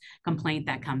paste complaint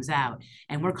that comes out.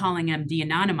 And we're calling them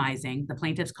de-anonymizing. The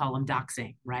plaintiffs call them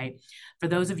doxing, right? For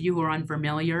those of you who are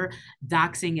unfamiliar,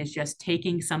 doxing is just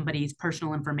taking somebody's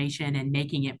personal information and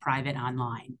making it private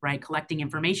online, right? Collecting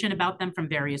information about them from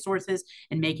various sources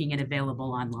and making it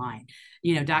available online.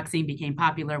 Doxing became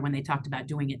popular when they talked about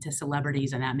doing it to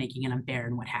celebrities and not making it unfair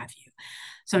and what have you.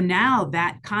 So now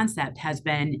that concept has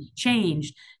been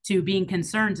changed to being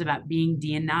concerns about being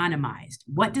de-anonymized.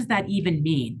 What does that even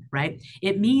mean, right?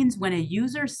 It means when a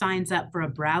user signs up for a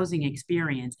browsing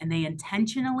experience and they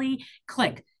intentionally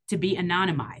click to be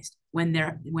anonymized when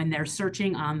they're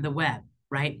searching on the web,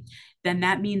 right? Then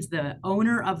that means the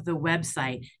owner of the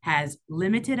website has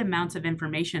limited amounts of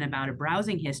information about a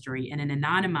browsing history in an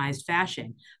anonymized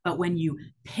fashion. But when you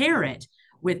pair it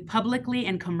with publicly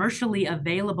and commercially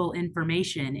available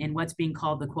information in what's being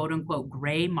called the quote unquote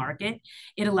gray market,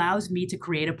 it allows me to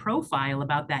create a profile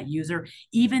about that user,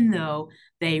 even though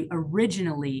they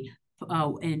originally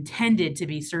intended to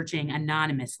be searching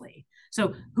anonymously.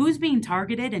 So who's being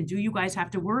targeted, and do you guys have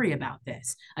to worry about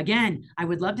this? Again, I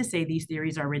would love to say these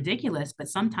theories are ridiculous, but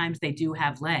sometimes they do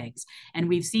have legs. And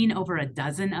we've seen over a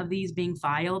dozen of these being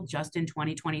filed just in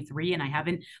 2023, and I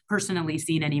haven't personally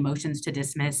seen any motions to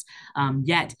dismiss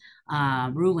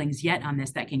rulings yet on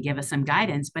this that can give us some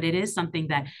guidance, but it is something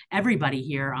that everybody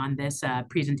here on this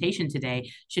presentation today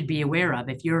should be aware of.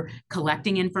 If you're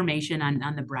collecting information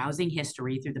on the browsing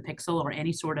history through the Pixel or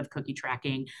any sort of cookie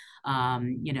tracking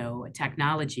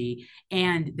technology,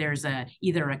 and there's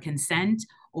either a consent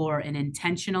or an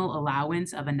intentional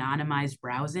allowance of anonymized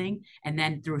browsing, and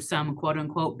then through some quote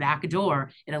unquote backdoor,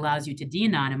 it allows you to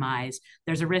de-anonymize,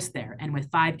 there's a risk there. And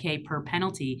with $5,000 per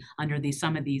penalty under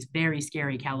some of these very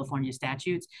scary California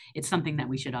statutes, it's something that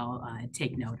we should all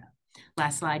take note of.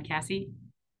 Last slide, Cassie.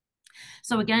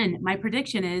 So again, my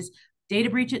prediction is data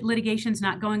breach litigation is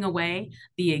not going away.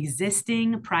 The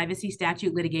existing privacy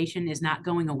statute litigation is not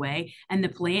going away. And the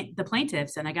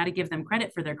plaintiffs, and I got to give them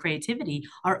credit for their creativity,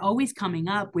 are always coming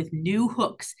up with new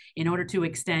hooks in order to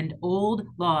extend old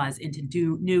laws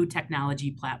into new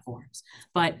technology platforms.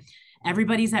 But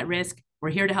everybody's at risk.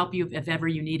 We're here to help you if ever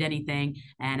you need anything.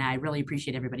 And I really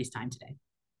appreciate everybody's time today.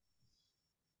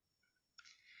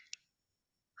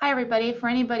 Hi, everybody. For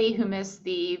anybody who missed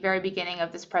the very beginning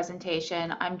of this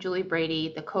presentation, I'm Julie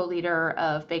Brady, the co-leader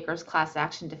of Baker's Class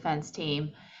Action Defense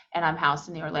team, and I'm housed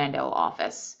in the Orlando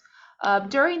office.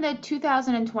 During the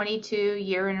 2022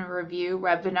 Year in Review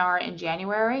webinar in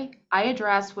January, I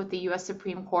addressed what the U.S.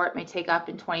 Supreme Court may take up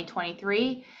in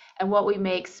 2023 and what we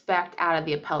may expect out of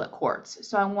the appellate courts.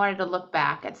 So I wanted to look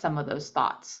back at some of those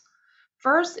thoughts.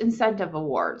 First, incentive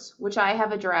awards, which I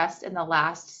have addressed in the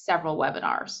last several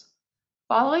webinars.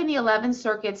 Following the 11th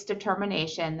Circuit's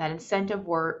determination that incentive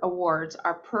awards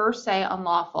are per se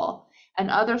unlawful,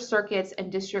 and other circuits and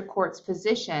district courts'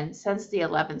 position since the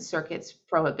 11th Circuit's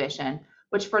prohibition,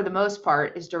 which for the most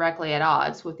part is directly at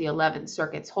odds with the 11th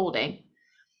Circuit's holding,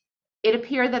 it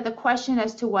appeared that the question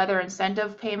as to whether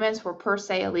incentive payments were per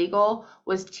se illegal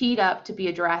was teed up to be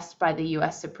addressed by the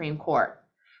U.S. Supreme Court.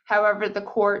 However, the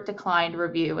court declined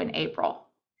review in April.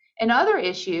 Another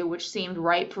issue which seemed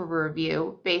ripe for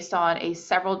review based on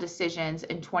several decisions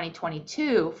in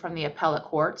 2022 from the appellate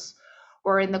courts,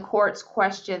 wherein the courts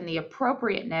questioned the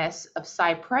appropriateness of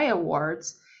cypre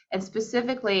awards, and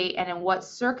specifically and in what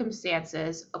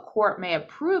circumstances a court may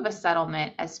approve a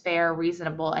settlement as fair,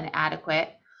 reasonable, and adequate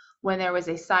when there was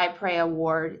a cypre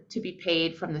award to be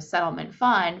paid from the settlement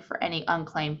fund for any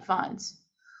unclaimed funds.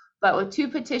 But with 2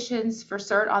 petitions for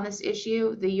cert on this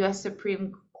issue, the U.S.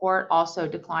 Supreme Court also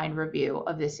declined review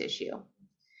of this issue.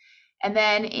 And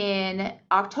then in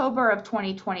October of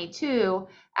 2022,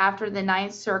 after the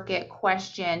 9th Circuit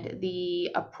questioned the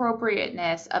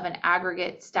appropriateness of an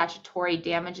aggregate statutory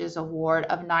damages award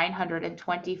of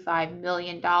 $925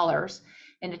 million in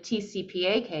a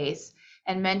TCPA case,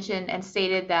 and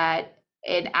stated that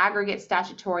an aggregate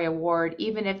statutory award,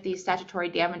 even if the statutory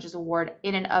damages award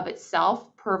in and of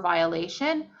itself per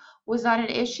violation was not an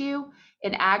issue,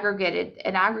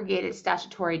 aggregated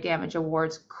statutory damage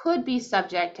awards could be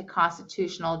subject to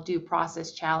constitutional due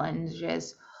process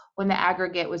challenges when the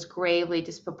aggregate was gravely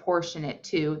disproportionate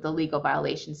to the legal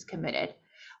violations committed.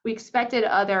 We expected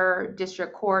other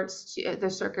district courts, the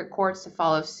circuit courts, to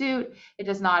follow suit. It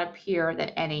does not appear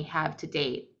that any have to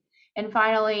date. And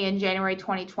finally, in January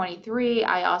 2023,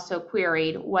 I also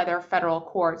queried whether federal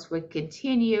courts would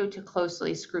continue to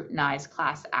closely scrutinize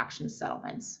class action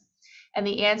settlements. And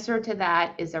the answer to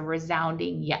that is a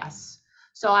resounding yes.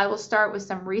 So I will start with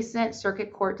some recent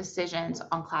circuit court decisions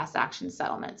on class action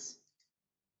settlements.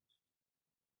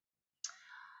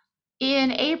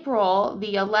 In April,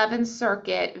 the 11th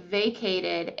Circuit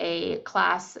vacated a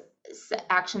class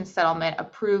action settlement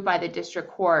approved by the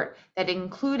district court that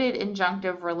included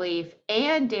injunctive relief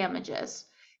and damages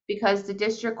because the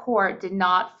district court did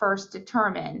not first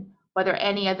determine whether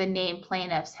any of the named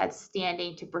plaintiffs had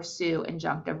standing to pursue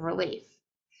injunctive relief.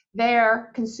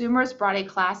 There, consumers brought a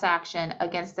class action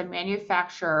against the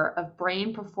manufacturer of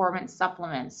brain performance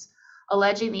supplements,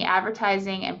 alleging the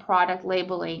advertising and product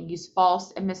labeling used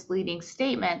false and misleading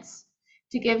statements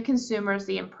to give consumers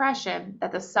the impression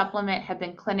that the supplement had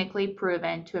been clinically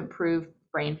proven to improve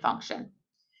brain function.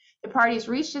 The parties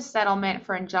reached a settlement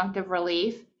for injunctive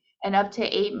relief and up to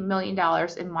 $8 million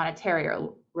in monetary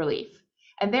relief.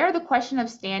 And there, the question of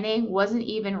standing wasn't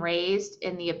even raised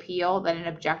in the appeal that an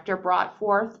objector brought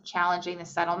forth challenging the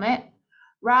settlement.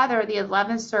 Rather, the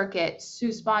 11th Circuit,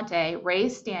 sua sponte,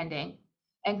 raised standing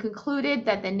and concluded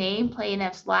that the named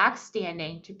plaintiffs lacked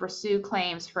standing to pursue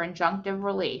claims for injunctive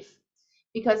relief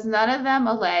because none of them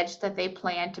alleged that they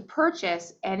planned to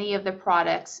purchase any of the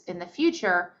products in the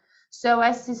future, so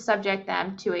as to subject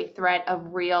them to a threat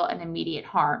of real and immediate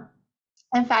harm.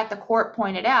 In fact, the court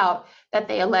pointed out that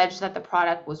they alleged that the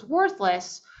product was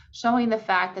worthless, showing the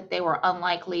fact that they were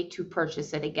unlikely to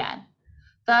purchase it again.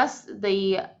 Thus,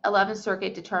 the 11th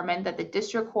Circuit determined that the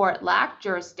district court lacked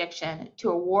jurisdiction to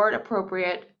award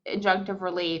appropriate injunctive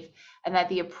relief, and that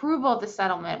the approval of the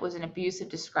settlement was an abuse of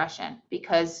discretion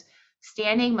because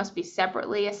standing must be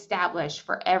separately established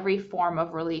for every form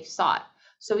of relief sought.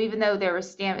 So even though there was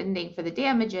standing for the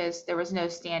damages, there was no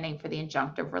standing for the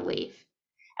injunctive relief.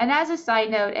 And as a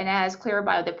side note, and as clear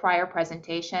by the prior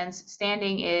presentations,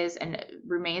 standing is and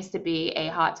remains to be a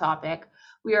hot topic.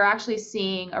 We are actually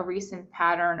seeing a recent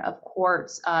pattern of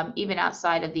courts, even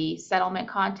outside of the settlement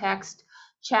context,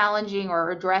 challenging or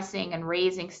addressing and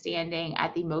raising standing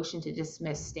at the motion to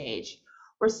dismiss stage.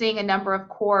 We're seeing a number of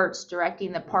courts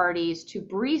directing the parties to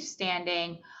brief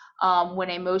standing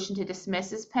when a motion to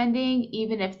dismiss is pending,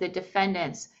 even if the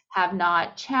defendants have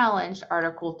not challenged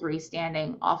Article 3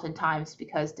 standing, oftentimes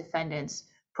because defendants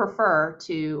prefer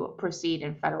to proceed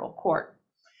in federal court.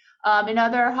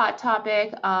 Another hot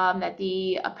topic that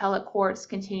the appellate courts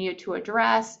continue to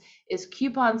address is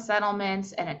coupon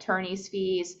settlements and attorney's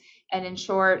fees. And in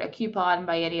short, a coupon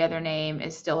by any other name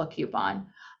is still a coupon.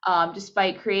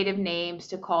 Despite creative names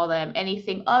to call them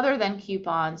anything other than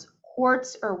coupons,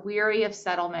 courts are weary of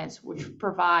settlements which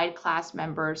provide class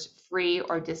members free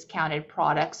or discounted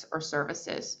products or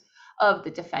services of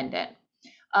the defendant.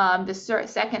 The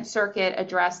Second Circuit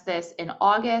addressed this in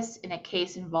August in a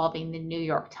case involving the New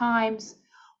York Times,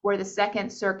 where the Second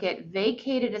Circuit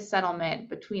vacated a settlement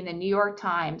between the New York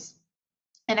Times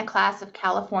and a class of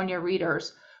California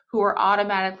readers who were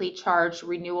automatically charged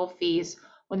renewal fees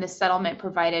when the settlement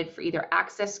provided for either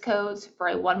access codes for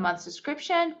a 1-month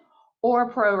subscription or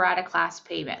pro rata class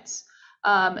payments.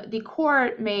 The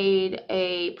court made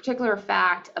a particular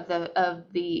fact of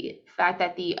the fact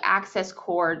that the access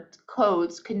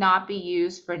codes could not be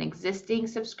used for an existing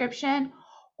subscription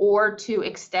or to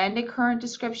extend a current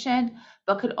subscription,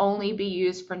 but could only be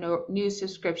used for new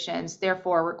subscriptions,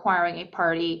 therefore requiring a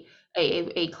party,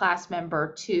 a class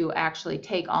member, to actually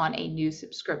take on a new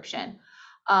subscription.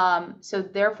 So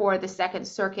therefore, the Second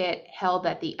Circuit held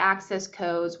that the access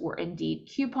codes were indeed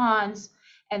coupons,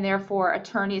 and therefore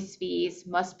attorney's fees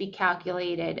must be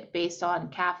calculated based on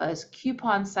CAFA's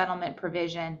coupon settlement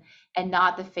provision and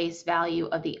not the face value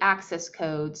of the access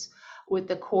codes, with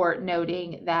the court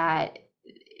noting that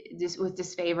this was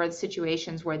disfavored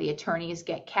situations where the attorneys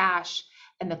get cash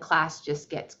and the class just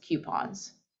gets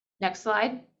coupons. Next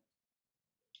slide.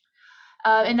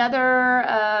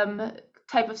 Another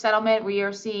type of settlement we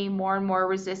are seeing more and more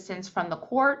resistance from the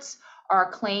courts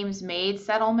are claims made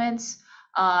settlements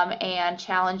and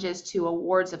challenges to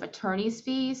awards of attorney's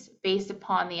fees based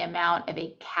upon the amount of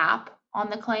a cap on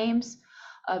the claims.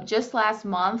 Just last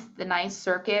month, the Ninth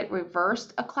Circuit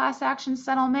reversed a class action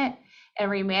settlement and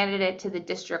remanded it to the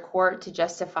district court to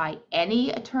justify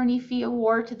any attorney fee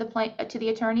award to the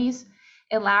attorneys.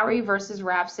 In Lowry versus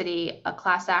Rhapsody, a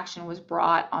class action was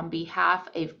brought on behalf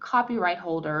of copyright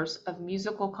holders of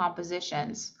musical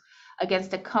compositions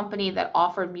against a company that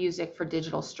offered music for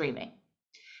digital streaming.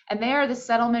 And there, the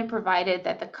settlement provided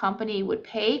that the company would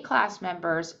pay class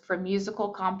members for musical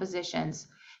compositions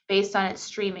based on its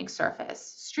streaming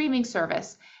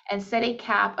service, and set a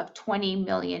cap of $20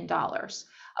 million,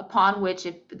 upon which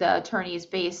the attorneys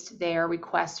based their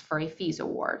request for a fees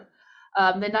award.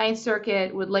 The Ninth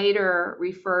Circuit would later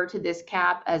refer to this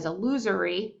cap as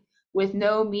illusory, with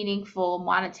no meaningful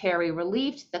monetary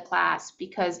relief to the class,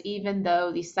 because even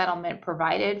though the settlement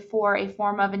provided for a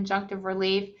form of injunctive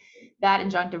relief,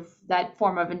 that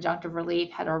form of injunctive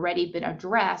relief had already been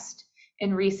addressed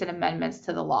in recent amendments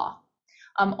to the law.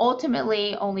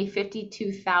 Ultimately, only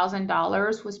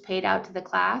 $52,000 was paid out to the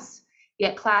class,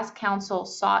 yet class counsel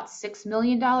sought $6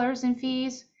 million in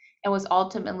fees and was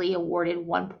ultimately awarded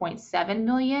 $1.7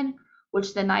 million,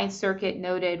 which the Ninth Circuit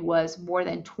noted was more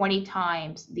than 20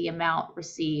 times the amount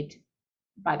received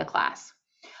by the class.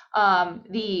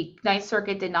 The Ninth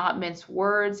Circuit did not mince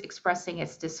words, expressing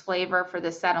its disfavor for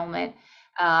the settlement,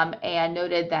 and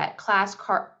noted that class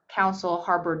counsel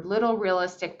harbored little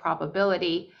realistic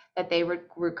probability that they would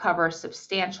recover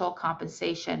substantial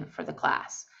compensation for the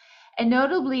class. And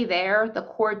notably there, the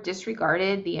court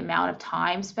disregarded the amount of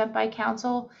time spent by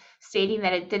counsel, stating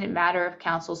that it didn't matter if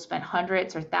counsel spent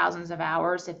hundreds or thousands of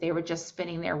hours if they were just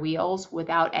spinning their wheels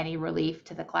without any relief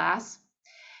to the class.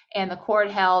 And the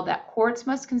court held that courts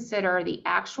must consider the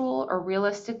actual or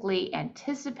realistically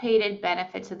anticipated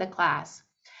benefit to the class,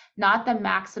 not the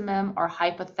maximum or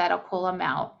hypothetical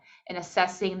amount, in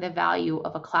assessing the value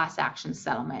of a class action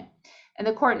settlement. And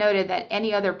the court noted that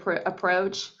any other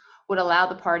approach would allow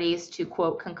the parties to,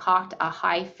 quote, concoct a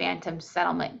high phantom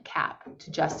settlement cap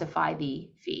to justify the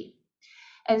fee.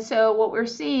 And so what we're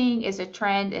seeing is a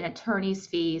trend in attorneys'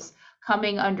 fees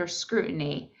coming under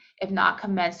scrutiny, if not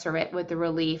commensurate with the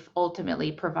relief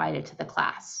ultimately provided to the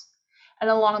class. And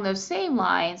along those same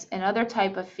lines, another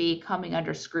type of fee coming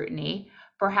under scrutiny,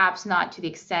 perhaps not to the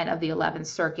extent of the 11th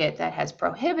Circuit that has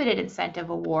prohibited incentive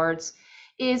awards,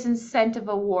 is incentive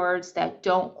awards that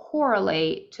don't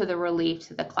correlate to the relief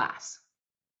to the class.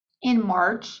 In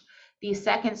March, the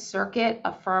Second Circuit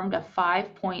affirmed a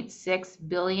 $5.6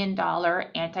 billion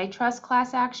antitrust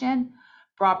class action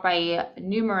brought by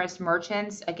numerous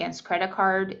merchants against credit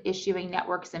card issuing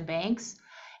networks and banks,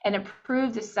 and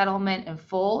approved the settlement in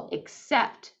full,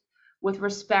 except with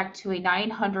respect to a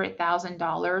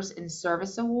 $900,000 in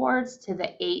service awards to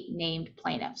the 8 named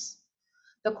plaintiffs.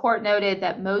 The court noted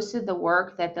that most of the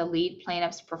work that the lead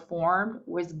plaintiffs performed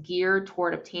was geared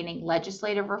toward obtaining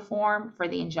legislative reform for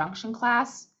the injunction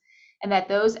class, and that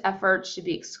those efforts should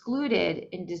be excluded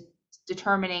in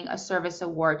determining a service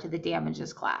award to the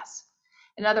damages class.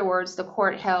 In other words, the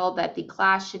court held that the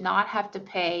class should not have to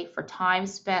pay for time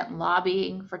spent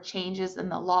lobbying for changes in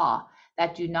the law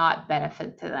that do not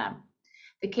benefit to them.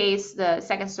 The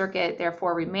Second Circuit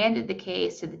therefore remanded the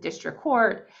case to the district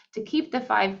court to keep the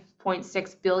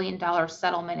 $5.6 billion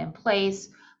settlement in place,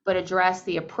 but address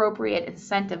the appropriate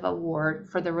incentive award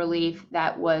for the relief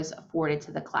that was afforded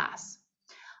to the class.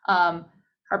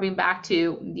 Harping back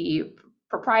to the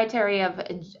proprietary of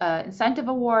incentive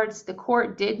awards, the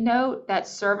court did note that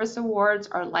service awards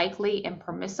are likely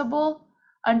impermissible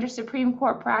under Supreme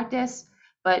Court practice,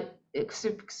 but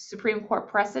Supreme Court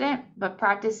precedent, but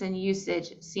practice and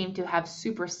usage seem to have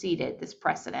superseded this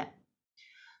precedent.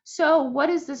 So what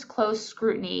does this close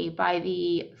scrutiny by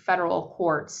the federal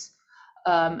courts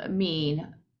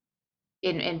mean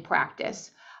in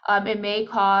practice? It may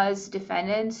cause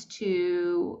defendants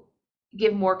to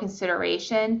give more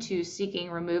consideration to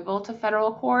seeking removal to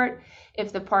federal court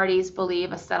if the parties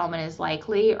believe a settlement is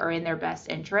likely or in their best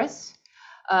interests.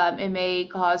 It may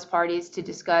cause parties to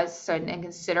discuss and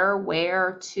consider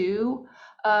where to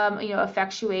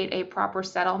effectuate a proper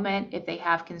settlement if they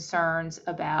have concerns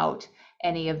about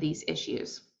any of these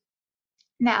issues.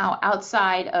 Now,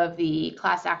 outside of the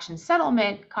class action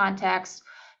settlement context,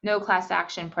 no class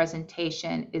action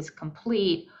presentation is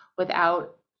complete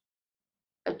without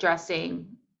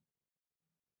addressing,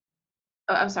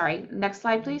 I'm sorry, next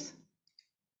slide, please.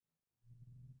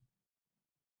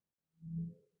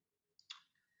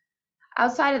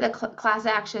 Outside of the class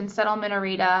action settlement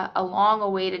arena, a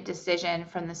long-awaited decision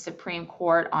from the Supreme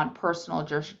Court on personal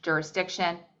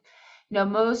jurisdiction.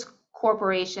 Most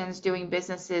corporations doing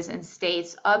businesses in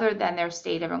states other than their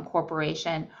state of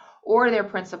incorporation or their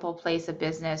principal place of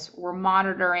business were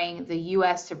monitoring the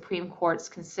U.S. Supreme Court's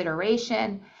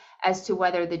consideration as to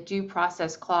whether the Due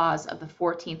Process Clause of the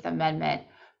 14th Amendment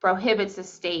prohibits a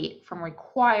state from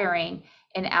requiring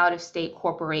an out-of-state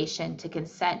corporation to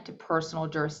consent to personal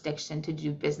jurisdiction to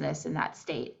do business in that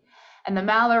state. And the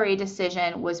Mallory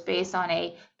decision was based on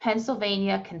a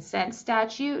Pennsylvania consent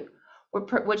statute,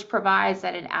 which provides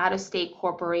that an out-of-state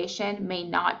corporation may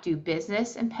not do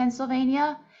business in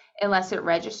Pennsylvania unless it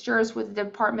registers with the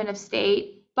Department of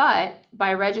State, but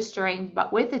by registering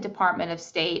with the Department of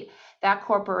State, that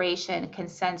corporation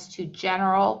consents to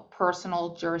general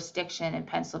personal jurisdiction in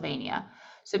Pennsylvania.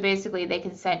 So basically, they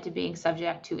consent to being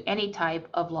subject to any type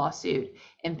of lawsuit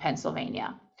in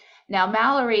Pennsylvania. Now,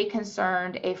 Mallory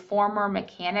concerned a former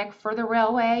mechanic for the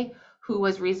railway who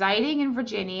was residing in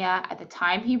Virginia at the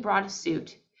time he brought a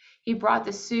suit. He brought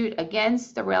the suit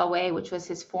against the railway, which was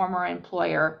his former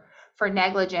employer, for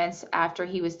negligence after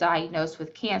he was diagnosed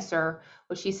with cancer,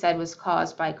 which he said was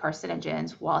caused by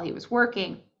carcinogens while he was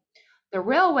working. The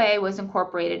railway was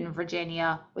incorporated in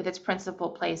Virginia with its principal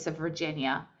place of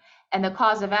Virginia, and the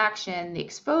cause of action, the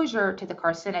exposure to the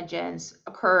carcinogens,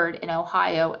 occurred in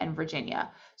Ohio and Virginia.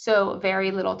 So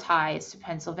very little ties to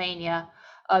Pennsylvania,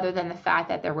 other than the fact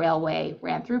that the railway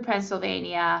ran through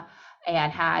Pennsylvania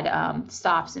and had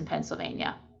stops in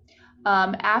Pennsylvania.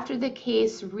 After the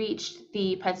case reached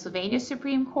the Pennsylvania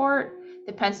Supreme Court,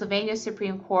 the Pennsylvania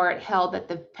Supreme Court held that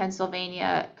the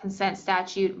Pennsylvania consent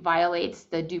statute violates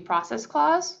the Due Process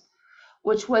Clause,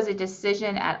 which was a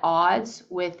decision at odds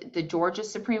with the Georgia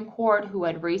Supreme Court, who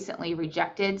had recently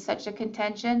rejected such a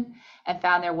contention and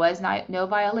found there was no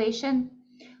violation,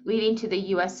 leading to the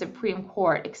U.S. Supreme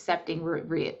Court accepting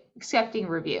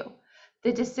review.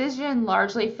 The decision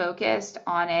largely focused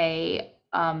on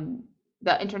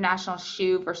the International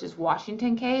Shoe versus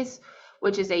Washington case,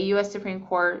 which is a U.S. Supreme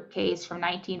Court case from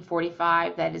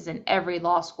 1945 that is in every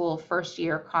law school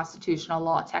first-year constitutional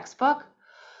law textbook,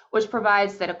 which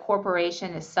provides that a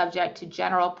corporation is subject to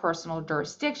general personal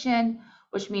jurisdiction,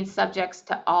 which means subject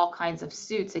to all kinds of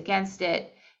suits against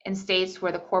it in states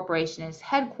where the corporation is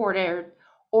headquartered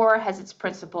or has its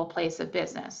principal place of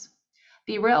business.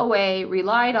 The railway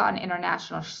relied on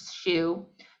international shoe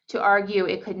to argue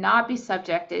it could not be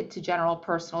subjected to general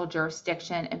personal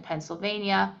jurisdiction in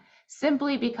Pennsylvania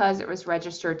simply because it was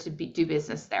registered to do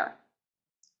business there.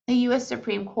 The U.S.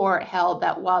 Supreme Court held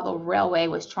that while the railway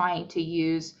was trying to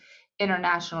use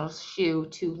international shoe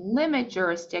to limit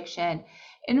jurisdiction,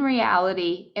 in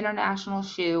reality, international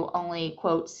shoe only,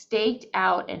 quote, staked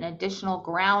out an additional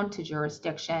ground to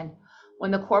jurisdiction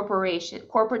when the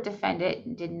corporate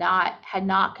defendant had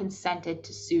not consented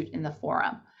to suit in the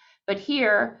forum. But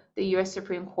here, the U.S.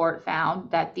 Supreme Court found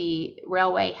that the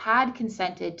railway had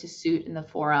consented to suit in the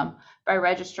forum by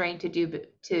registering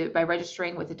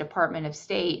with the Department of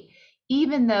State,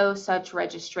 even though such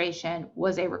registration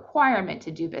was a requirement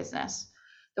to do business.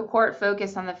 The court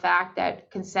focused on the fact that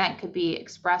consent could be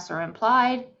express or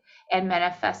implied and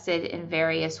manifested in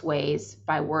various ways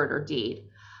by word or deed.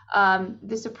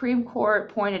 The Supreme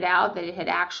Court pointed out that it had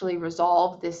actually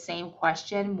resolved this same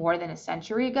question more than a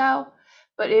century ago,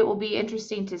 but it will be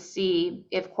interesting to see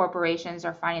if corporations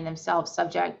are finding themselves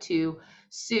subject to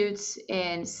suits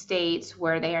in states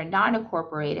where they are not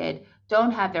incorporated,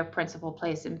 don't have their principal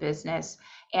place in business,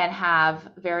 and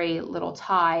have very little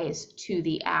ties to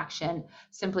the action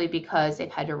simply because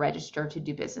they've had to register to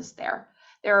do business there.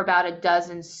 There are about a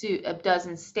dozen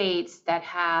states that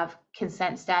have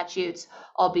consent statutes,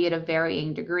 albeit of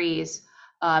varying degrees,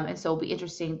 and so it'll be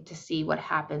interesting to see what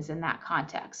happens in that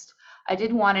context. I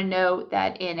did want to note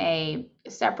that in a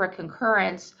separate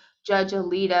concurrence, Judge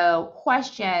Alito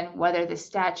questioned whether the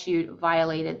statute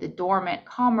violated the Dormant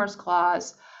Commerce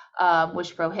Clause,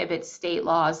 which prohibits state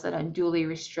laws that unduly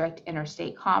restrict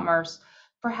interstate commerce,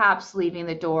 perhaps leaving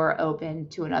the door open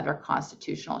to another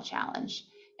constitutional challenge.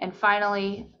 And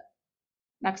finally,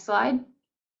 next slide.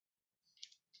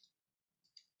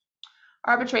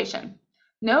 Arbitration.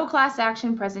 No class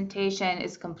action presentation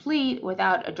is complete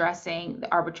without addressing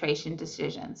the arbitration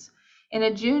decisions. In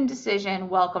a June decision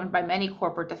welcomed by many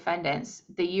corporate defendants,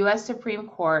 the U.S. Supreme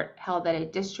Court held that a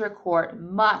district court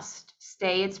must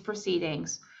stay its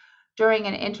proceedings during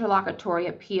an interlocutory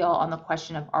appeal on the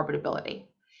question of arbitrability.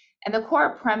 And the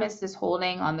court premised this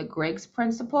holding on the Griggs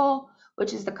principle,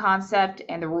 which is the concept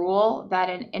and the rule that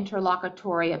an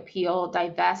interlocutory appeal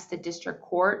divests the district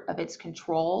court of its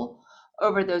control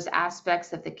over those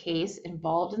aspects of the case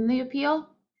involved in the appeal.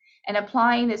 And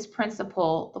applying this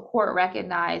principle, the court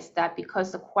recognized that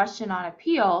because the question on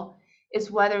appeal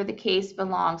is whether the case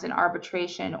belongs in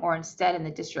arbitration or instead in the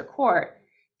district court,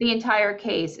 the entire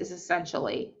case is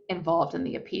essentially involved in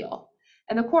the appeal.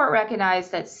 And the court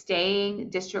recognized that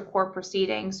staying district court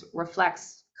proceedings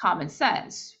reflects common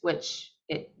sense, which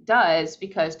it does,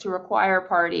 because to require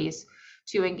parties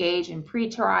to engage in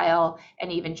pretrial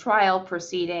and even trial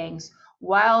proceedings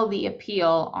while the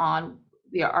appeal on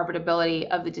the arbitrability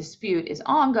of the dispute is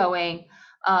ongoing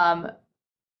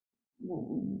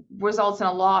results in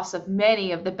a loss of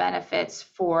many of the benefits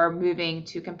for moving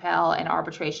to compel an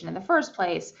arbitration in the first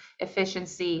place: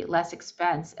 efficiency, less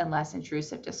expense, and less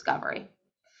intrusive discovery.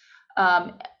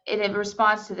 In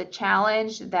response to the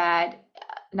challenge that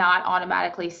not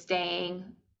automatically staying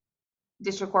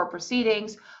district court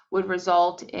proceedings would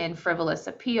result in frivolous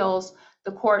appeals,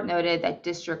 the court noted that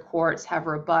district courts have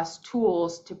robust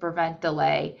tools to prevent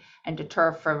delay and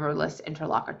deter frivolous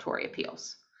interlocutory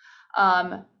appeals.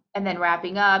 And then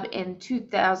wrapping up, in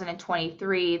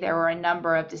 2023, there were a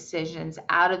number of decisions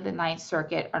out of the Ninth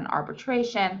Circuit on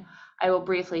arbitration. I will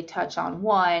briefly touch on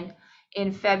one.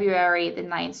 In February, the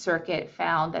Ninth Circuit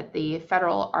found that the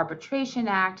Federal Arbitration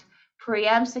Act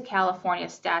preempts a California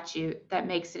statute that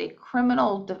makes it a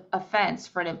criminal offense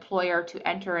for an employer to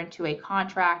enter into a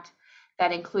contract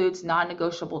that includes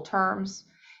non-negotiable terms,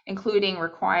 including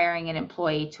requiring an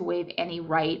employee to waive any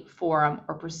right, forum,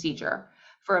 or procedure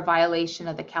for a violation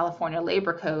of the California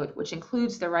Labor Code, which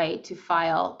includes the right to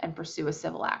file and pursue a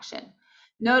civil action.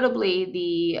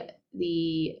 Notably,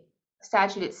 the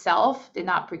statute itself did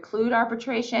not preclude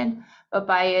arbitration, but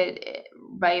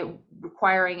by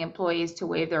requiring employees to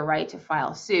waive their right to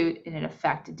file suit, and in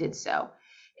effect it did so.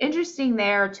 Interesting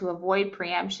there, to avoid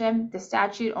preemption, the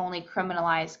statute only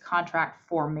criminalized contract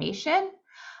formation.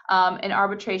 An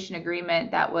arbitration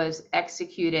agreement that was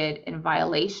executed in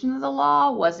violation of the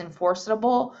law was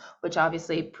enforceable, which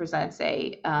obviously presents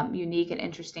a unique and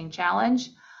interesting challenge.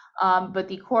 But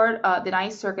the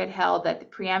Ninth Circuit held that the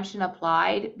preemption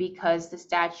applied because the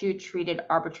statute treated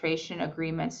arbitration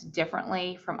agreements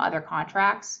differently from other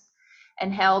contracts.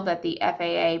 and held that the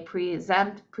FAA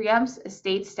preempts a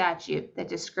state statute that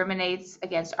discriminates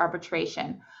against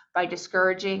arbitration by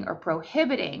discouraging or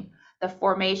prohibiting the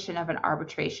formation of an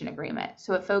arbitration agreement.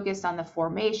 So it focused on the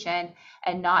formation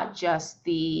and not just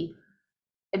the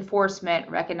enforcement,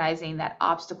 recognizing that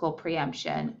obstacle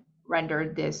preemption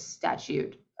rendered this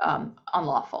statute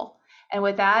unlawful. And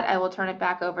with that, I will turn it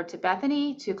back over to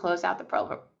Bethany to close out the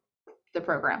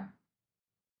program.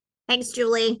 Thanks,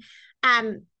 Julie.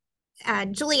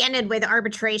 Julie ended with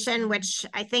arbitration, which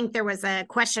I think there was a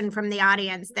question from the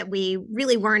audience that we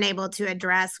really weren't able to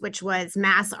address, which was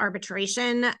mass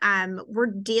arbitration. We're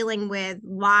dealing with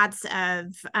lots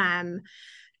of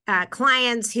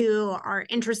clients who are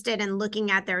interested in looking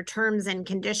at their terms and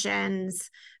conditions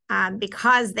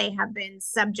because they have been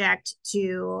subject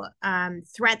to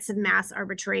threats of mass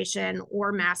arbitration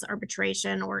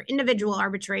or individual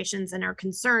arbitrations and are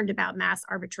concerned about mass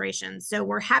arbitration. So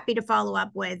we're happy to follow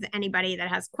up with anybody that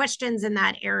has questions in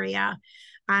that area.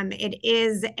 It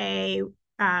is a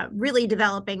really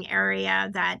developing area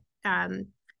that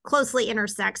closely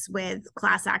intersects with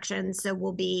class action. So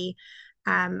we'll be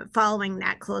following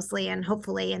that closely, and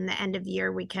hopefully in the end of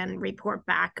year we can report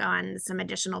back on some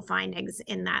additional findings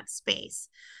in that space.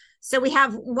 So we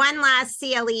have one last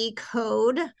CLE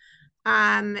code,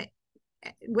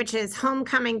 which is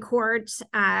homecoming court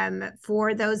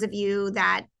for those of you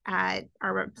that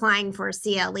are applying for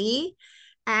CLE.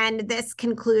 And this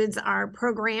concludes our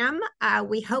program.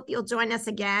 We hope you'll join us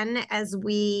again as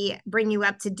we bring you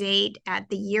up to date at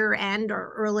the year end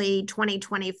or early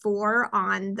 2024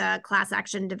 on the class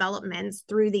action developments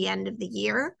through the end of the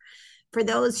year. For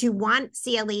those who want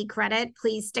CLE credit,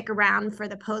 please stick around for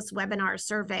the post-webinar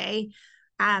survey.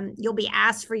 You'll be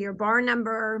asked for your bar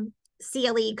number,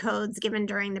 CLE codes given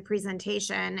during the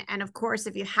presentation. And of course,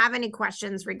 if you have any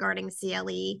questions regarding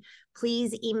CLE,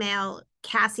 please email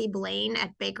Cassie Blaine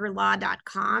at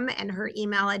bakerlaw.com, and her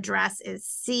email address is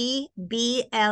cbl